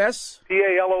 P-A-L-O-S?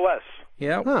 P-A-L-O-S.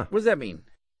 Yeah? Huh. What does that mean?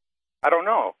 I don't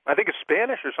know. I think it's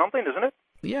Spanish or something, isn't it?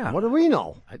 Yeah. What do we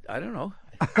know? I don't know.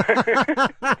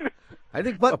 I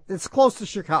think, but it's close to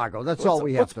Chicago. That's all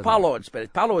we have to know. What's palo in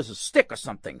Spanish? Palo is a stick or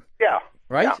something. Yeah.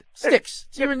 Right? Yeah. Sticks.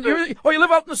 You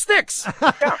live out in the sticks.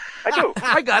 Yeah, I do.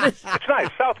 I got it. It's nice.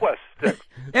 Southwest sticks.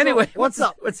 Anyway, what's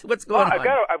up? What's going on? I've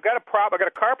got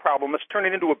a car problem that's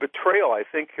turning into a betrayal, I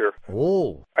think, here.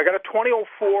 Oh. I got a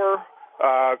 2004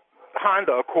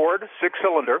 Honda Accord,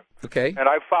 6-cylinder. Okay. And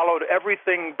I've followed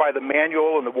everything by the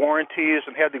manual and the warranties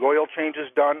and had the oil changes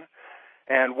done.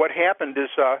 And what happened is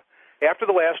after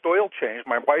the last oil change,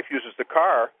 my wife uses the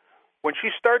car. When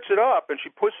she starts it up and she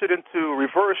puts it into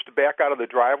reverse to back out of the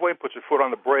driveway and puts her foot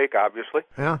on the brake, obviously,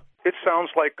 it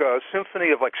sounds like a symphony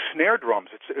of like snare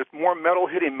drums. It's more metal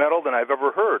hitting metal than I've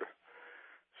ever heard.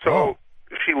 So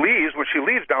when she leaves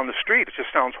down the street, it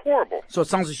just sounds horrible. So it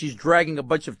sounds like she's dragging a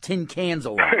bunch of tin cans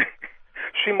along.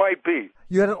 She might be.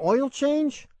 You had an oil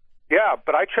change? Yeah,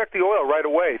 but I checked the oil right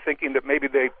away, thinking that maybe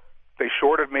they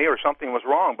shorted me or something was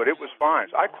wrong, but it was fine.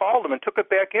 So I called them and took it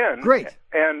back in. Great.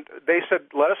 And they said,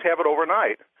 let us have it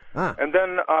overnight. And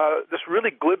then this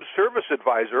really glib service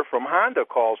advisor from Honda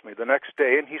calls me the next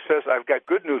day, and he says, I've got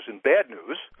good news and bad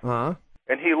news.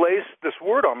 And he lays this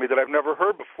word on me that I've never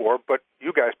heard before, but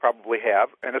you guys probably have,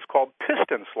 and it's called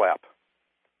piston slap.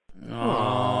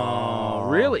 Oh,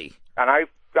 really? And I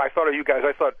thought of you guys.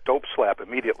 I thought dope slap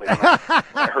immediately when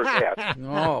I heard that.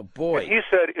 Oh, boy. And he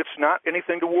said it's not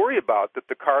anything to worry about, that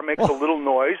the car makes a little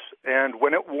noise, and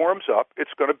when it warms up,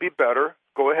 it's going to be better.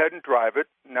 Go ahead and drive it.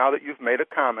 Now that you've made a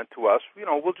comment to us,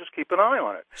 we'll just keep an eye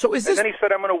on it. So is this... And then he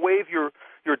said, I'm going to waive your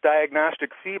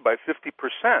diagnostic fee by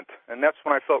 50%. And that's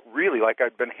when I felt really like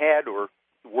I'd been had or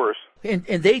worse. And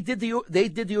they did the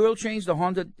oil change, the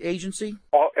Honda agency?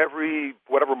 Every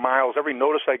whatever miles, every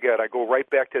notice I get, I go right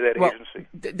back to that agency.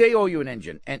 They owe you an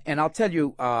engine, and I'll tell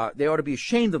you, they ought to be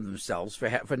ashamed of themselves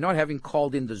for not having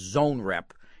called in the zone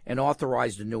rep and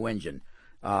authorized a new engine.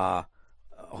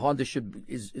 Honda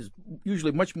is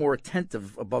usually much more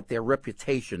attentive about their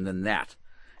reputation than that.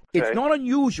 Okay. It's not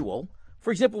unusual.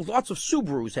 For example, lots of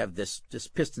Subarus have this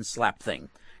piston slap thing,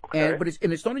 but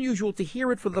it's not unusual to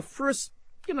hear it for the first.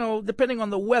 Depending on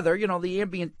the weather, the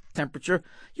ambient temperature,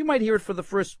 you might hear it for the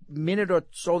first minute or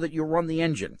so that you run the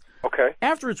engine. Okay.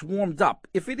 After it's warmed up,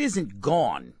 if it isn't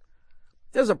gone,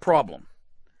 there's a problem.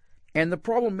 And the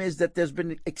problem is that there's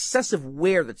been excessive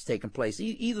wear that's taken place.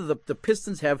 Either the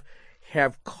pistons have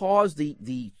caused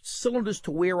the cylinders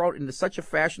to wear out into such a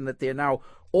fashion that they're now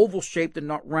oval-shaped and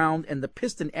not round, and the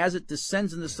piston, as it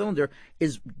descends in the cylinder,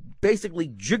 is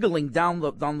basically jiggling down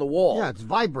the wall. Yeah, it's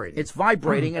vibrating. It's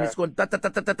vibrating, and it's going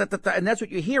da-da-da-da-da-da-da, and that's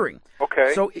what you're hearing.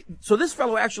 Okay. So this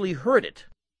fellow actually heard it.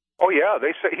 Oh, yeah.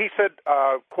 He said,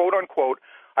 quote, unquote,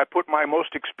 I put my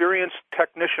most experienced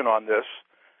technician on this,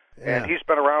 and he's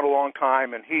been around a long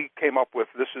time, and he came up with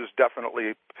this is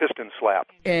definitely piston slap.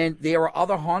 And there are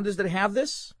other Hondas that have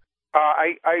this?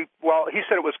 Well, he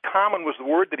said it was common was the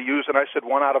word that he used, and I said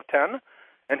 1 out of 10.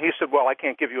 And he said, well, I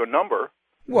can't give you a number.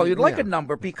 Well, you'd like a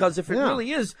number, because if it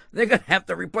really is, they're going to have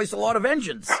to replace a lot of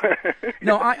engines.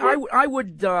 No, I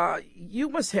would, you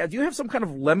must have, do you have some kind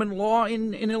of lemon law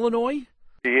in Illinois?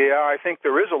 Yeah, I think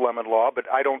there is a lemon law, but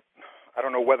I don't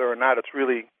know whether or not it's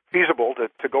really feasible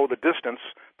to go the distance,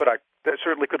 but I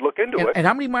certainly could look into it. And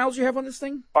how many miles do you have on this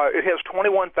thing? It has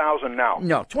 21,000 now.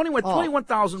 No,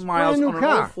 21,000 miles on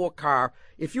an 04 car.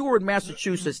 If you were in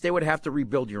Massachusetts, they would have to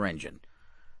rebuild your engine,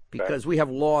 because we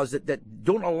have laws that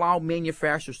don't allow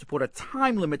manufacturers to put a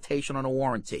time limitation on a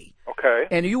warranty. Okay.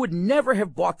 And you would never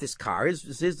have bought this car.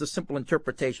 This is the simple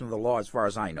interpretation of the law as far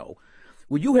as I know.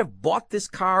 Would you have bought this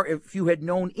car if you had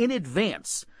known in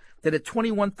advance that at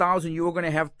 21,000 you were going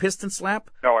to have piston slap?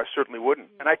 No, I certainly wouldn't.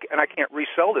 And I can't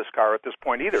resell this car at this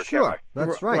point either, Sure, can I?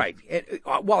 that's right.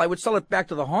 Well, I would sell it back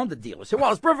to the Honda dealer. Say,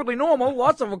 well, it's perfectly normal.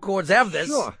 Lots of Accords have this.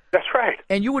 Sure. That's right.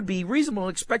 And you would be reasonable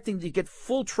in expecting to get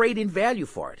full trade-in value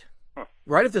for it.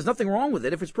 Right? If there's nothing wrong with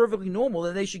it, if it's perfectly normal,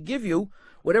 then they should give you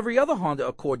what every other Honda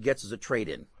Accord gets as a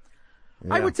trade-in.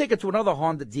 Yeah. I would take it to another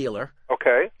Honda dealer.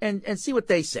 Okay. And see what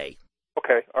they say.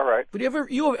 Okay, all right. But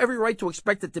you have every right to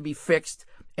expect it to be fixed,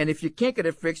 and if you can't get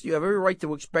it fixed, you have every right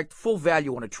to expect full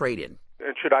value on a trade-in.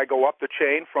 And should I go up the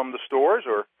chain from the stores,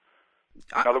 or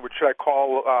in other words, should I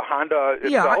call Honda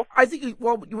itself? Yeah, I think,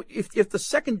 well, if the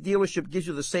second dealership gives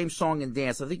you the same song and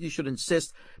dance, I think you should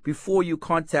insist before you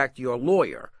contact your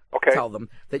lawyer. Okay. Tell them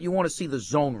that you want to see the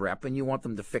zone rep and you want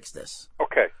them to fix this.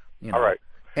 Okay, all right.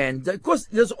 And, of course,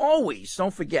 there's always,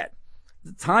 don't forget,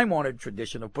 the time-honored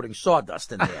tradition of putting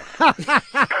sawdust in there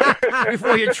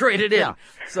before you trade it in. Yeah.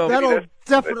 So that'll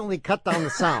definitely cut down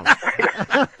the sound.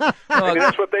 Maybe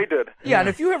that's what they did. Yeah, and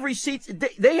if you have receipts,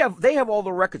 they have all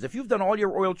the records. If you've done all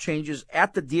your oil changes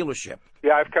at the dealership.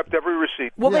 Yeah, I've kept every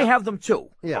receipt. Well, they have them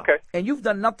too. Yeah. Okay. And you've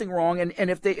done nothing wrong.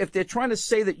 And if they're trying to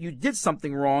say that you did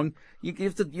something wrong,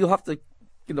 you'll have to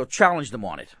challenge them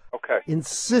on it. Okay.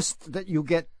 Insist that you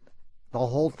get the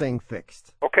whole thing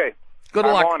fixed. Okay. Good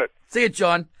luck. I'm on it. See you,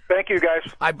 John. Thank you, guys.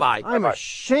 Bye. I'm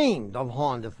ashamed of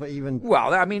Honda for even.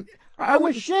 Well, I mean, I'm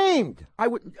ashamed. I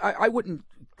wouldn't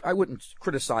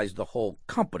criticize the whole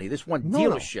company. This one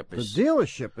dealership is. The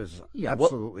dealership is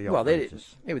absolutely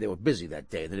outrageous. Maybe they were busy that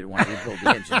day. They didn't want to rebuild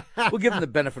the engine. We'll give them the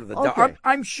benefit of the doubt. Okay.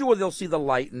 I'm sure they'll see the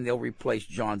light and they'll replace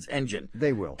John's engine.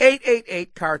 They will.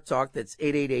 888 Car Talk. That's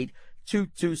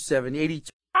 888-227-82.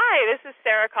 Hi, this is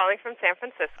Sarah calling from San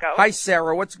Francisco. Hi,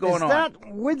 Sarah. What's going on? Is that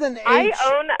with an H? I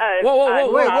own a...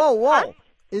 Whoa.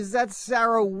 Is that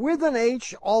Sarah with an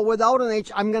H or without an H?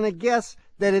 I'm going to guess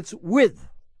that it's with.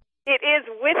 It is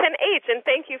with an H, and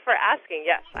thank you for asking.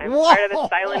 Yes, I'm part of the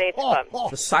Silent H Club.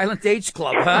 The Silent H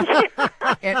Club, huh?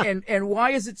 and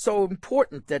why is it so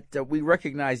important that we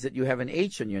recognize that you have an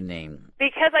H in your name?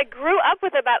 Because I grew up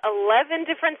with about 11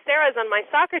 different Sarahs on my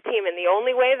soccer team, and the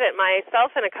only way that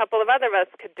myself and a couple of other of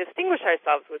us could distinguish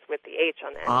ourselves was with the H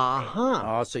on the end.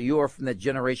 Oh, so you are from that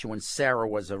generation when Sarah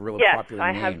was a really popular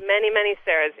name. Yes, I have many, many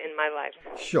Sarahs in my life.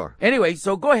 Sure. Anyway,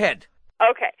 so go ahead.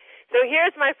 Okay. So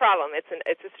here's my problem. It's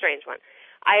a strange one.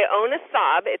 I own a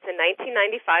Saab. It's a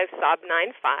 1995 Saab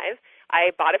 9.5.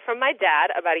 I bought it from my dad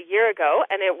about a year ago,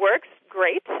 and it works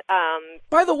great.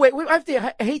 By the way,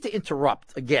 I hate to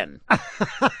interrupt again,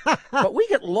 but we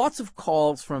get lots of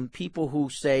calls from people who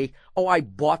say, "Oh, I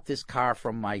bought this car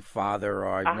from my father,"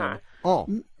 or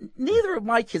neither of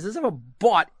my kids has ever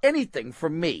bought anything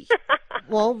from me.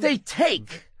 Well, they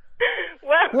take.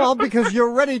 Well, because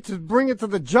you're ready to bring it to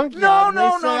the junkyard.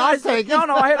 No. I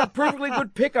had a perfectly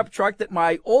good pickup truck that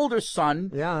my older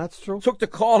son that's true. took to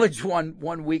college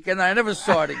one week, and I never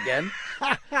saw it again.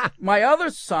 My other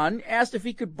son asked if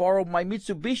he could borrow my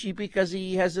Mitsubishi because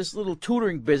he has this little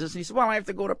tutoring business. And he said, well, I have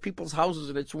to go to people's houses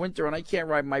and it's winter and I can't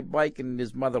ride my bike. And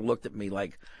his mother looked at me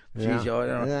like, geez,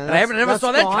 and I never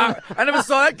saw that car. I never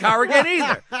saw that car again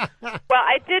either. Well,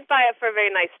 I did buy it for a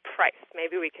very nice price.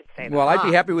 Maybe we could say that. Well, I'd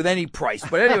be happy with any price.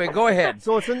 But anyway, go ahead.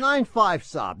 So it's a 9.5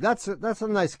 Saab. That's a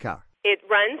nice car. It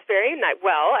runs very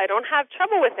well. I don't have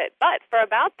trouble with it. But for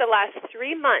about the last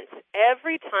 3 months,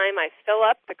 every time I fill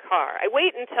up the car, I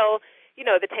wait until,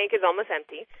 the tank is almost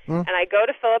empty, and I go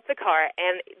to fill up the car,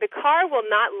 and the car will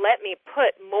not let me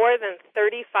put more than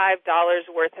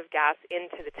 $35 worth of gas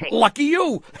into the tank. Lucky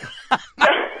you.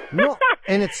 No,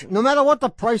 and it's no matter what the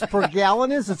price per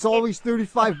gallon is, it's always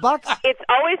 $35. It's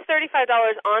always $35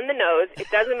 on the nose. It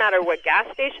doesn't matter what gas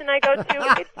station I go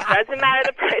to. It doesn't matter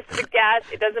the price of the gas.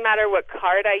 It doesn't matter what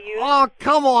card I use. Oh,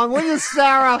 come on, will you,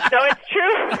 Sarah? No, it's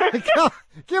true.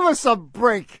 Give us a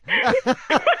break. No,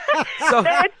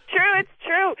 it's true. It's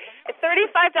true. It's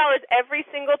 $35 every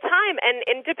single time,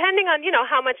 and depending on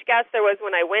how much gas there was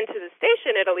when I went to the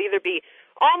station, it'll either be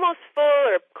almost full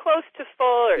or close to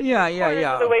full or quarters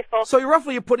of the way full. So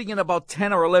you're putting in about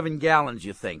 10 or 11 gallons,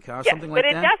 you think, huh? Yes, Something like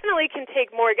that? but it definitely can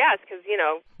take more gas because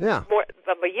more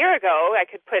a year ago I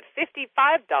could put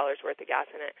 $55 worth of gas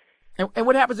in it. And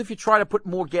what happens if you try to put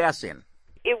more gas in?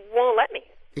 It won't let me.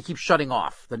 It keeps shutting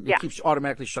off. It keeps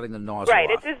automatically shutting the nozzle right.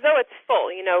 off. It's as though it's full,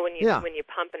 when you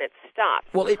pump and it stops.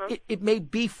 Well, it may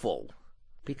be full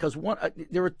because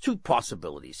there are two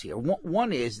possibilities here.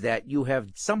 One is that you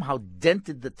have somehow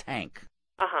dented the tank.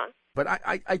 Uh-huh. But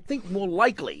I think more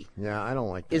likely I don't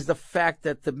like that. is the fact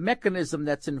that the mechanism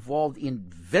that's involved in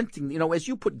venting, as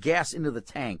you put gas into the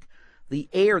tank, the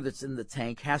air that's in the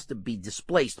tank has to be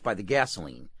displaced by the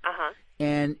gasoline. Uh-huh.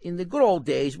 And in the good old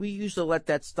days, we used to let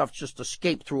that stuff just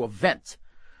escape through a vent,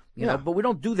 you know, but we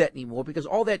don't do that anymore because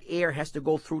all that air has to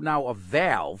go through now a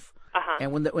valve. Uh-huh.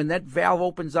 And when that valve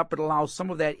opens up, it allows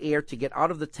some of that air to get out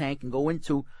of the tank and go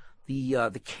into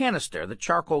the canister, the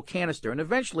charcoal canister. And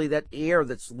eventually that air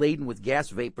that's laden with gas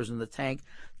vapors in the tank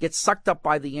gets sucked up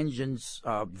by the engine's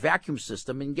vacuum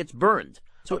system and gets burned.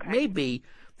 So it may be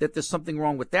that there's something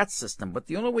wrong with that system. But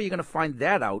the only way you're going to find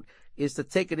that out is to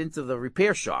take it into the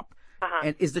repair shop. Uh-huh.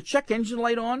 And is the check engine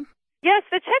light on? Yes,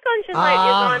 the check engine light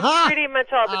is on pretty much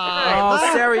all the time.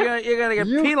 Oh, Sarah, you're going to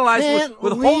get penalized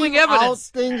with holding evidence.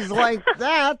 Things like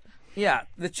that. Yeah,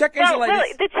 the check engine light. Well,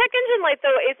 the check engine light,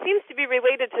 though, it seems to be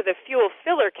related to the fuel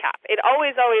filler cap. It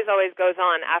always goes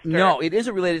on after. No, it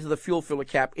isn't related to the fuel filler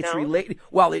cap. It's related.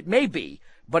 Well, it may be,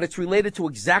 but it's related to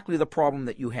exactly the problem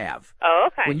that you have. Oh,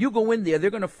 okay. When you go in there,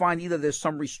 they're going to find either there's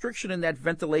some restriction in that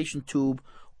ventilation tube,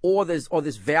 or this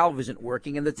valve isn't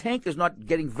working, and the tank is not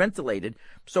getting ventilated,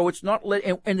 so it's not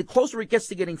and the closer it gets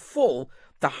to getting full,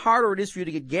 the harder it is for you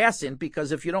to get gas in,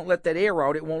 because if you don't let that air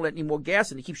out, it won't let any more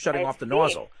gas in. It keeps shutting off the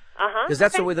nozzle. Uh-huh. Because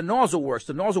that's the way the nozzle works.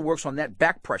 The nozzle works on that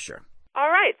back pressure. All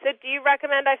right. So do you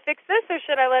recommend I fix this, or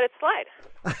should I let it slide?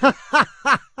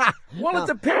 Well, it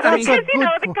depends. Because,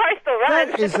 the car still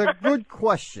runs. That is a good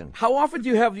question. How often do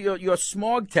you have your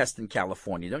smog test in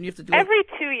California? Don't you have to do it? Every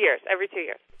 2 years. Every 2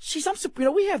 years. Jeez, I'm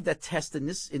surprised. We have that test in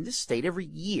this state every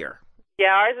year.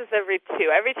 Yeah, ours is every 2.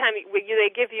 Every time they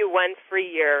give you 1 free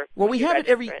year. Well, we have it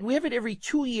every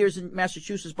 2 years in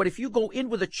Massachusetts. But if you go in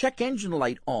with a check engine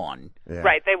light on,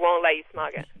 right, they won't let you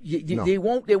smog it.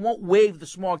 No. They won't waive the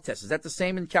smog test. Is that the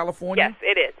same in California? Yes,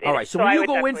 it is. All right. So when you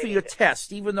go in for your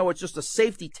test, even though it's just a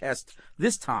safety test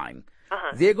this time,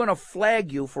 they're going to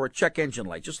flag you for a check engine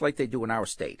light, just like they do in our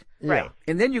state. Right.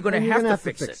 And then you're going to have to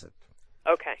fix it.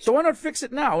 Okay. So why not fix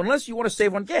it now, unless you want to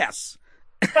save on gas?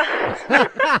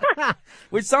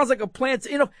 Which sounds like a plan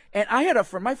to, and I had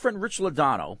my friend Rich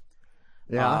Lodano,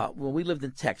 when we lived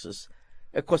in Texas.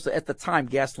 Of course, at the time,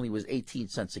 gasoline was 18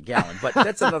 cents a gallon, but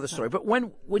that's another story. But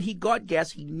when he got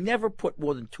gas, he never put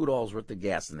more than $2 worth of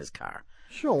gas in his car.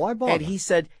 Sure, why bother? And he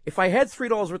said, if I had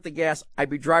 $3 worth of gas, I'd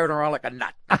be driving around like a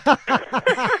nut.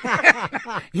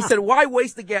 He said, why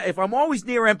waste the gas? If I'm always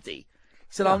near empty,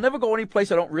 he said, I'll never go any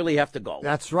place I don't really have to go.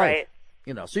 That's right.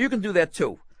 So you can do that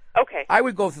too. Okay. I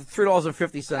would go for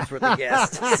 $3.50 worth of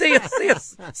gas. See you,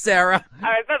 Sarah. All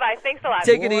right, bye-bye. Thanks a lot.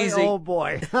 Take it easy. Oh,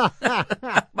 boy.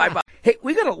 Bye-bye. Hey,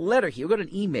 we got a letter here. We got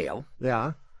an email.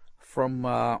 Yeah. From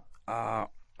a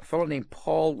fellow named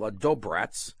Paul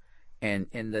Dobratz, and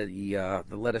the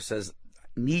letter says,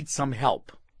 need some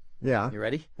help. Yeah. You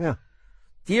ready? Yeah.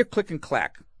 Dear Click and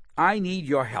Clack, I need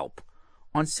your help.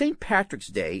 On St. Patrick's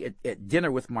Day at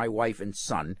dinner with my wife and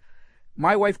son,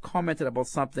 my wife commented about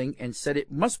something and said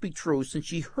it must be true since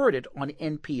she heard it on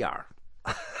NPR.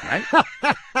 Right?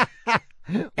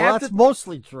 Well, that's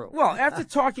mostly true. Well, after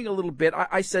talking a little bit,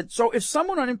 I said, so if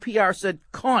someone on NPR said,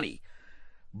 Connie,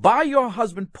 buy your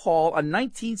husband Paul a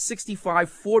 1965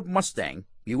 Ford Mustang,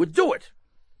 you would do it.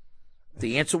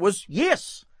 The answer was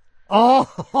yes.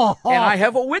 Oh. And I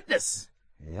have a witness.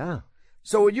 Yeah.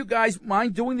 So would you guys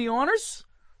mind doing the honors?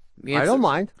 I don't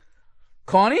mind.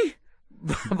 Connie,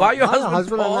 Buy your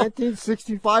husband a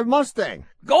 1965 Mustang.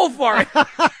 Go for it.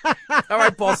 All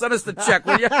right, Paul, send us the check,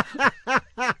 will you?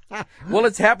 Well,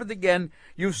 it's happened again.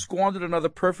 You've squandered another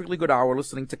perfectly good hour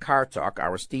listening to Car Talk.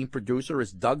 Our esteemed producer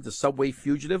is Doug, the subway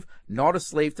fugitive, not a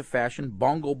slave to fashion,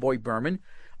 Bongo Boy Berman.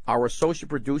 Our associate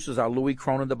producers are Louis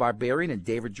Cronin, the Barbarian, and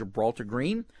David Gibraltar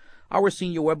Green. Our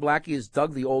senior web blackie is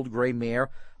Doug, the Old Gray Mare.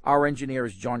 Our engineer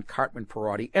is John Cartman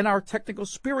Perotti, and our technical,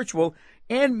 spiritual,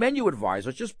 and menu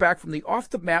advisor, just back from the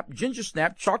off-the-map, ginger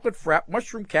snap, chocolate frap,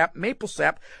 mushroom cap, maple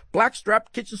sap, black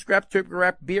strap, kitchen scrap, turkey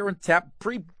wrap, beer and tap,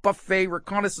 pre-buffet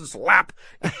reconnaissance lap,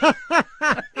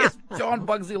 is John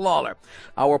Bugsy Lawler.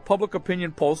 Our public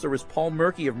opinion pollster is Paul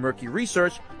Murky of Murky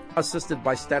Research, assisted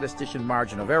by statistician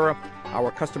Margin of Error.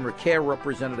 Our customer care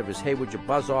representative is Haywood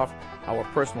Jabuzoff. Our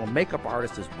personal makeup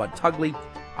artist is Bud Tugley.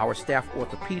 Our staff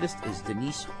orthopedist is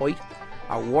Denise Hoyt.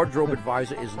 Our wardrobe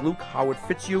advisor is Luke Howard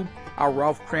Fitzhugh. Our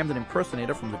Ralph Cramden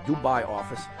impersonator from the Dubai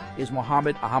office is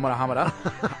Mohammed Ahmada.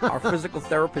 Our physical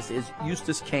therapist is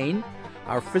Eustace Kane.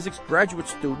 Our physics graduate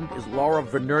student is Laura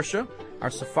Venersha. Our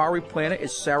safari planner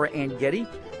is Sarah Ann Getty.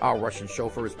 Our Russian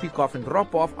chauffeur is Pikov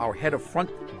Andropov. Our head of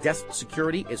front desk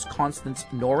security is Constance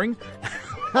Noring.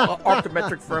 Our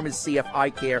optometric firm is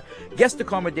CFI Care. Guest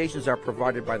accommodations are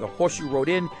provided by the Horseshoe Road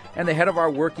Inn, and the head of our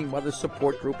Working Mothers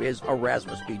Support Group is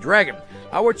Erasmus B. Dragon.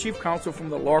 Our chief counsel from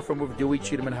the law firm of Dewey,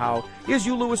 Cheatham and Howe is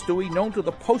Hugh Lewis Dewey, known to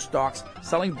the postdocs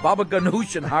selling Baba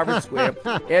Ganoush in Harvard Square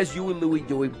as Hugh Louis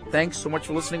Dewey. Thanks so much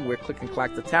for listening. We're Click and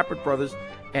Clack, the Tappert Brothers,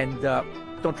 and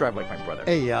don't drive like my brother.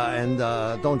 Hey, and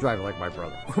don't drive like my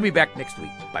brother. We'll be back next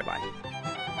week. Bye-bye.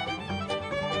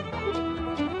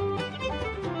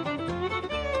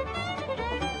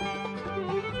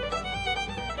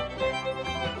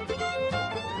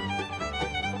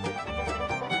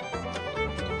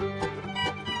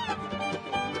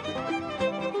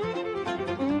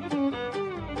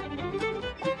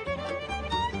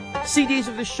 CDs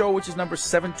of this show, which is number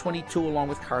 722, along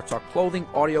with Car Talk clothing,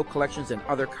 audio collections, and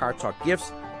other Car Talk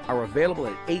gifts, are available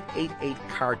at 888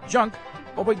 Car Junk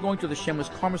or by going to the Shameless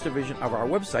Commerce division of our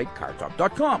website,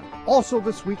 cartalk.com. Also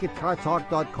this week at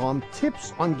cartalk.com,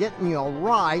 tips on getting your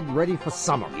ride ready for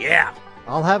summer. Yeah.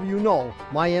 I'll have you know,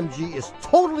 my MG is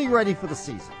totally ready for the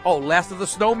season. Oh, last of the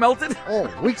snow melted? Oh,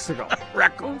 weeks ago.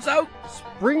 Raccoons out?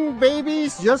 Spring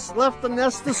babies just left the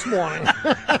nest this morning.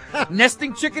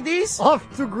 Nesting chickadees?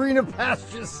 Off to greener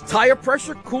pastures. Tire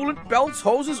pressure, coolant, belts,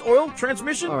 hoses, oil,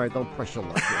 transmission? All right, don't pressure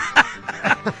like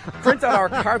Print out our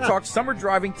Car Talk summer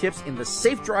driving tips in the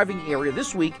safe driving area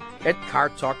this week at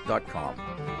cartalk.com.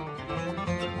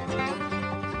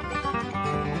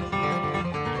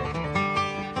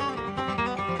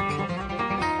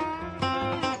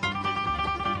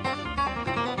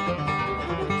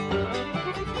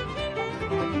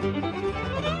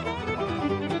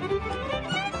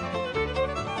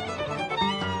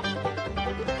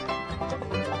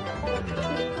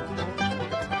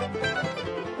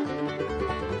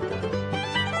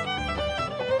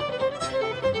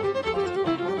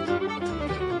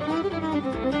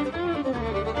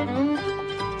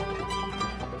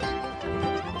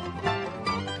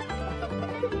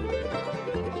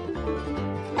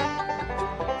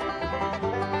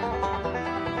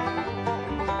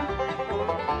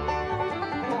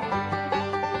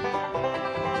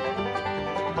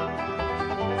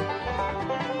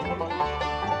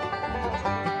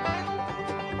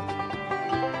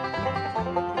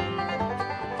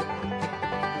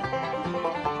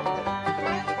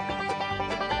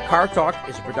 Car Talk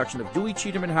is a production of Dewey,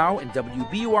 Cheatham and Howe and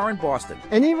WBUR in Boston.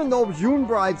 And even though June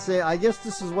brides say, I guess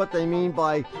this is what they mean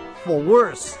by for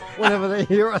worse whenever they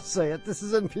hear us say it, this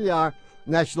is NPR,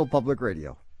 National Public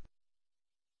Radio.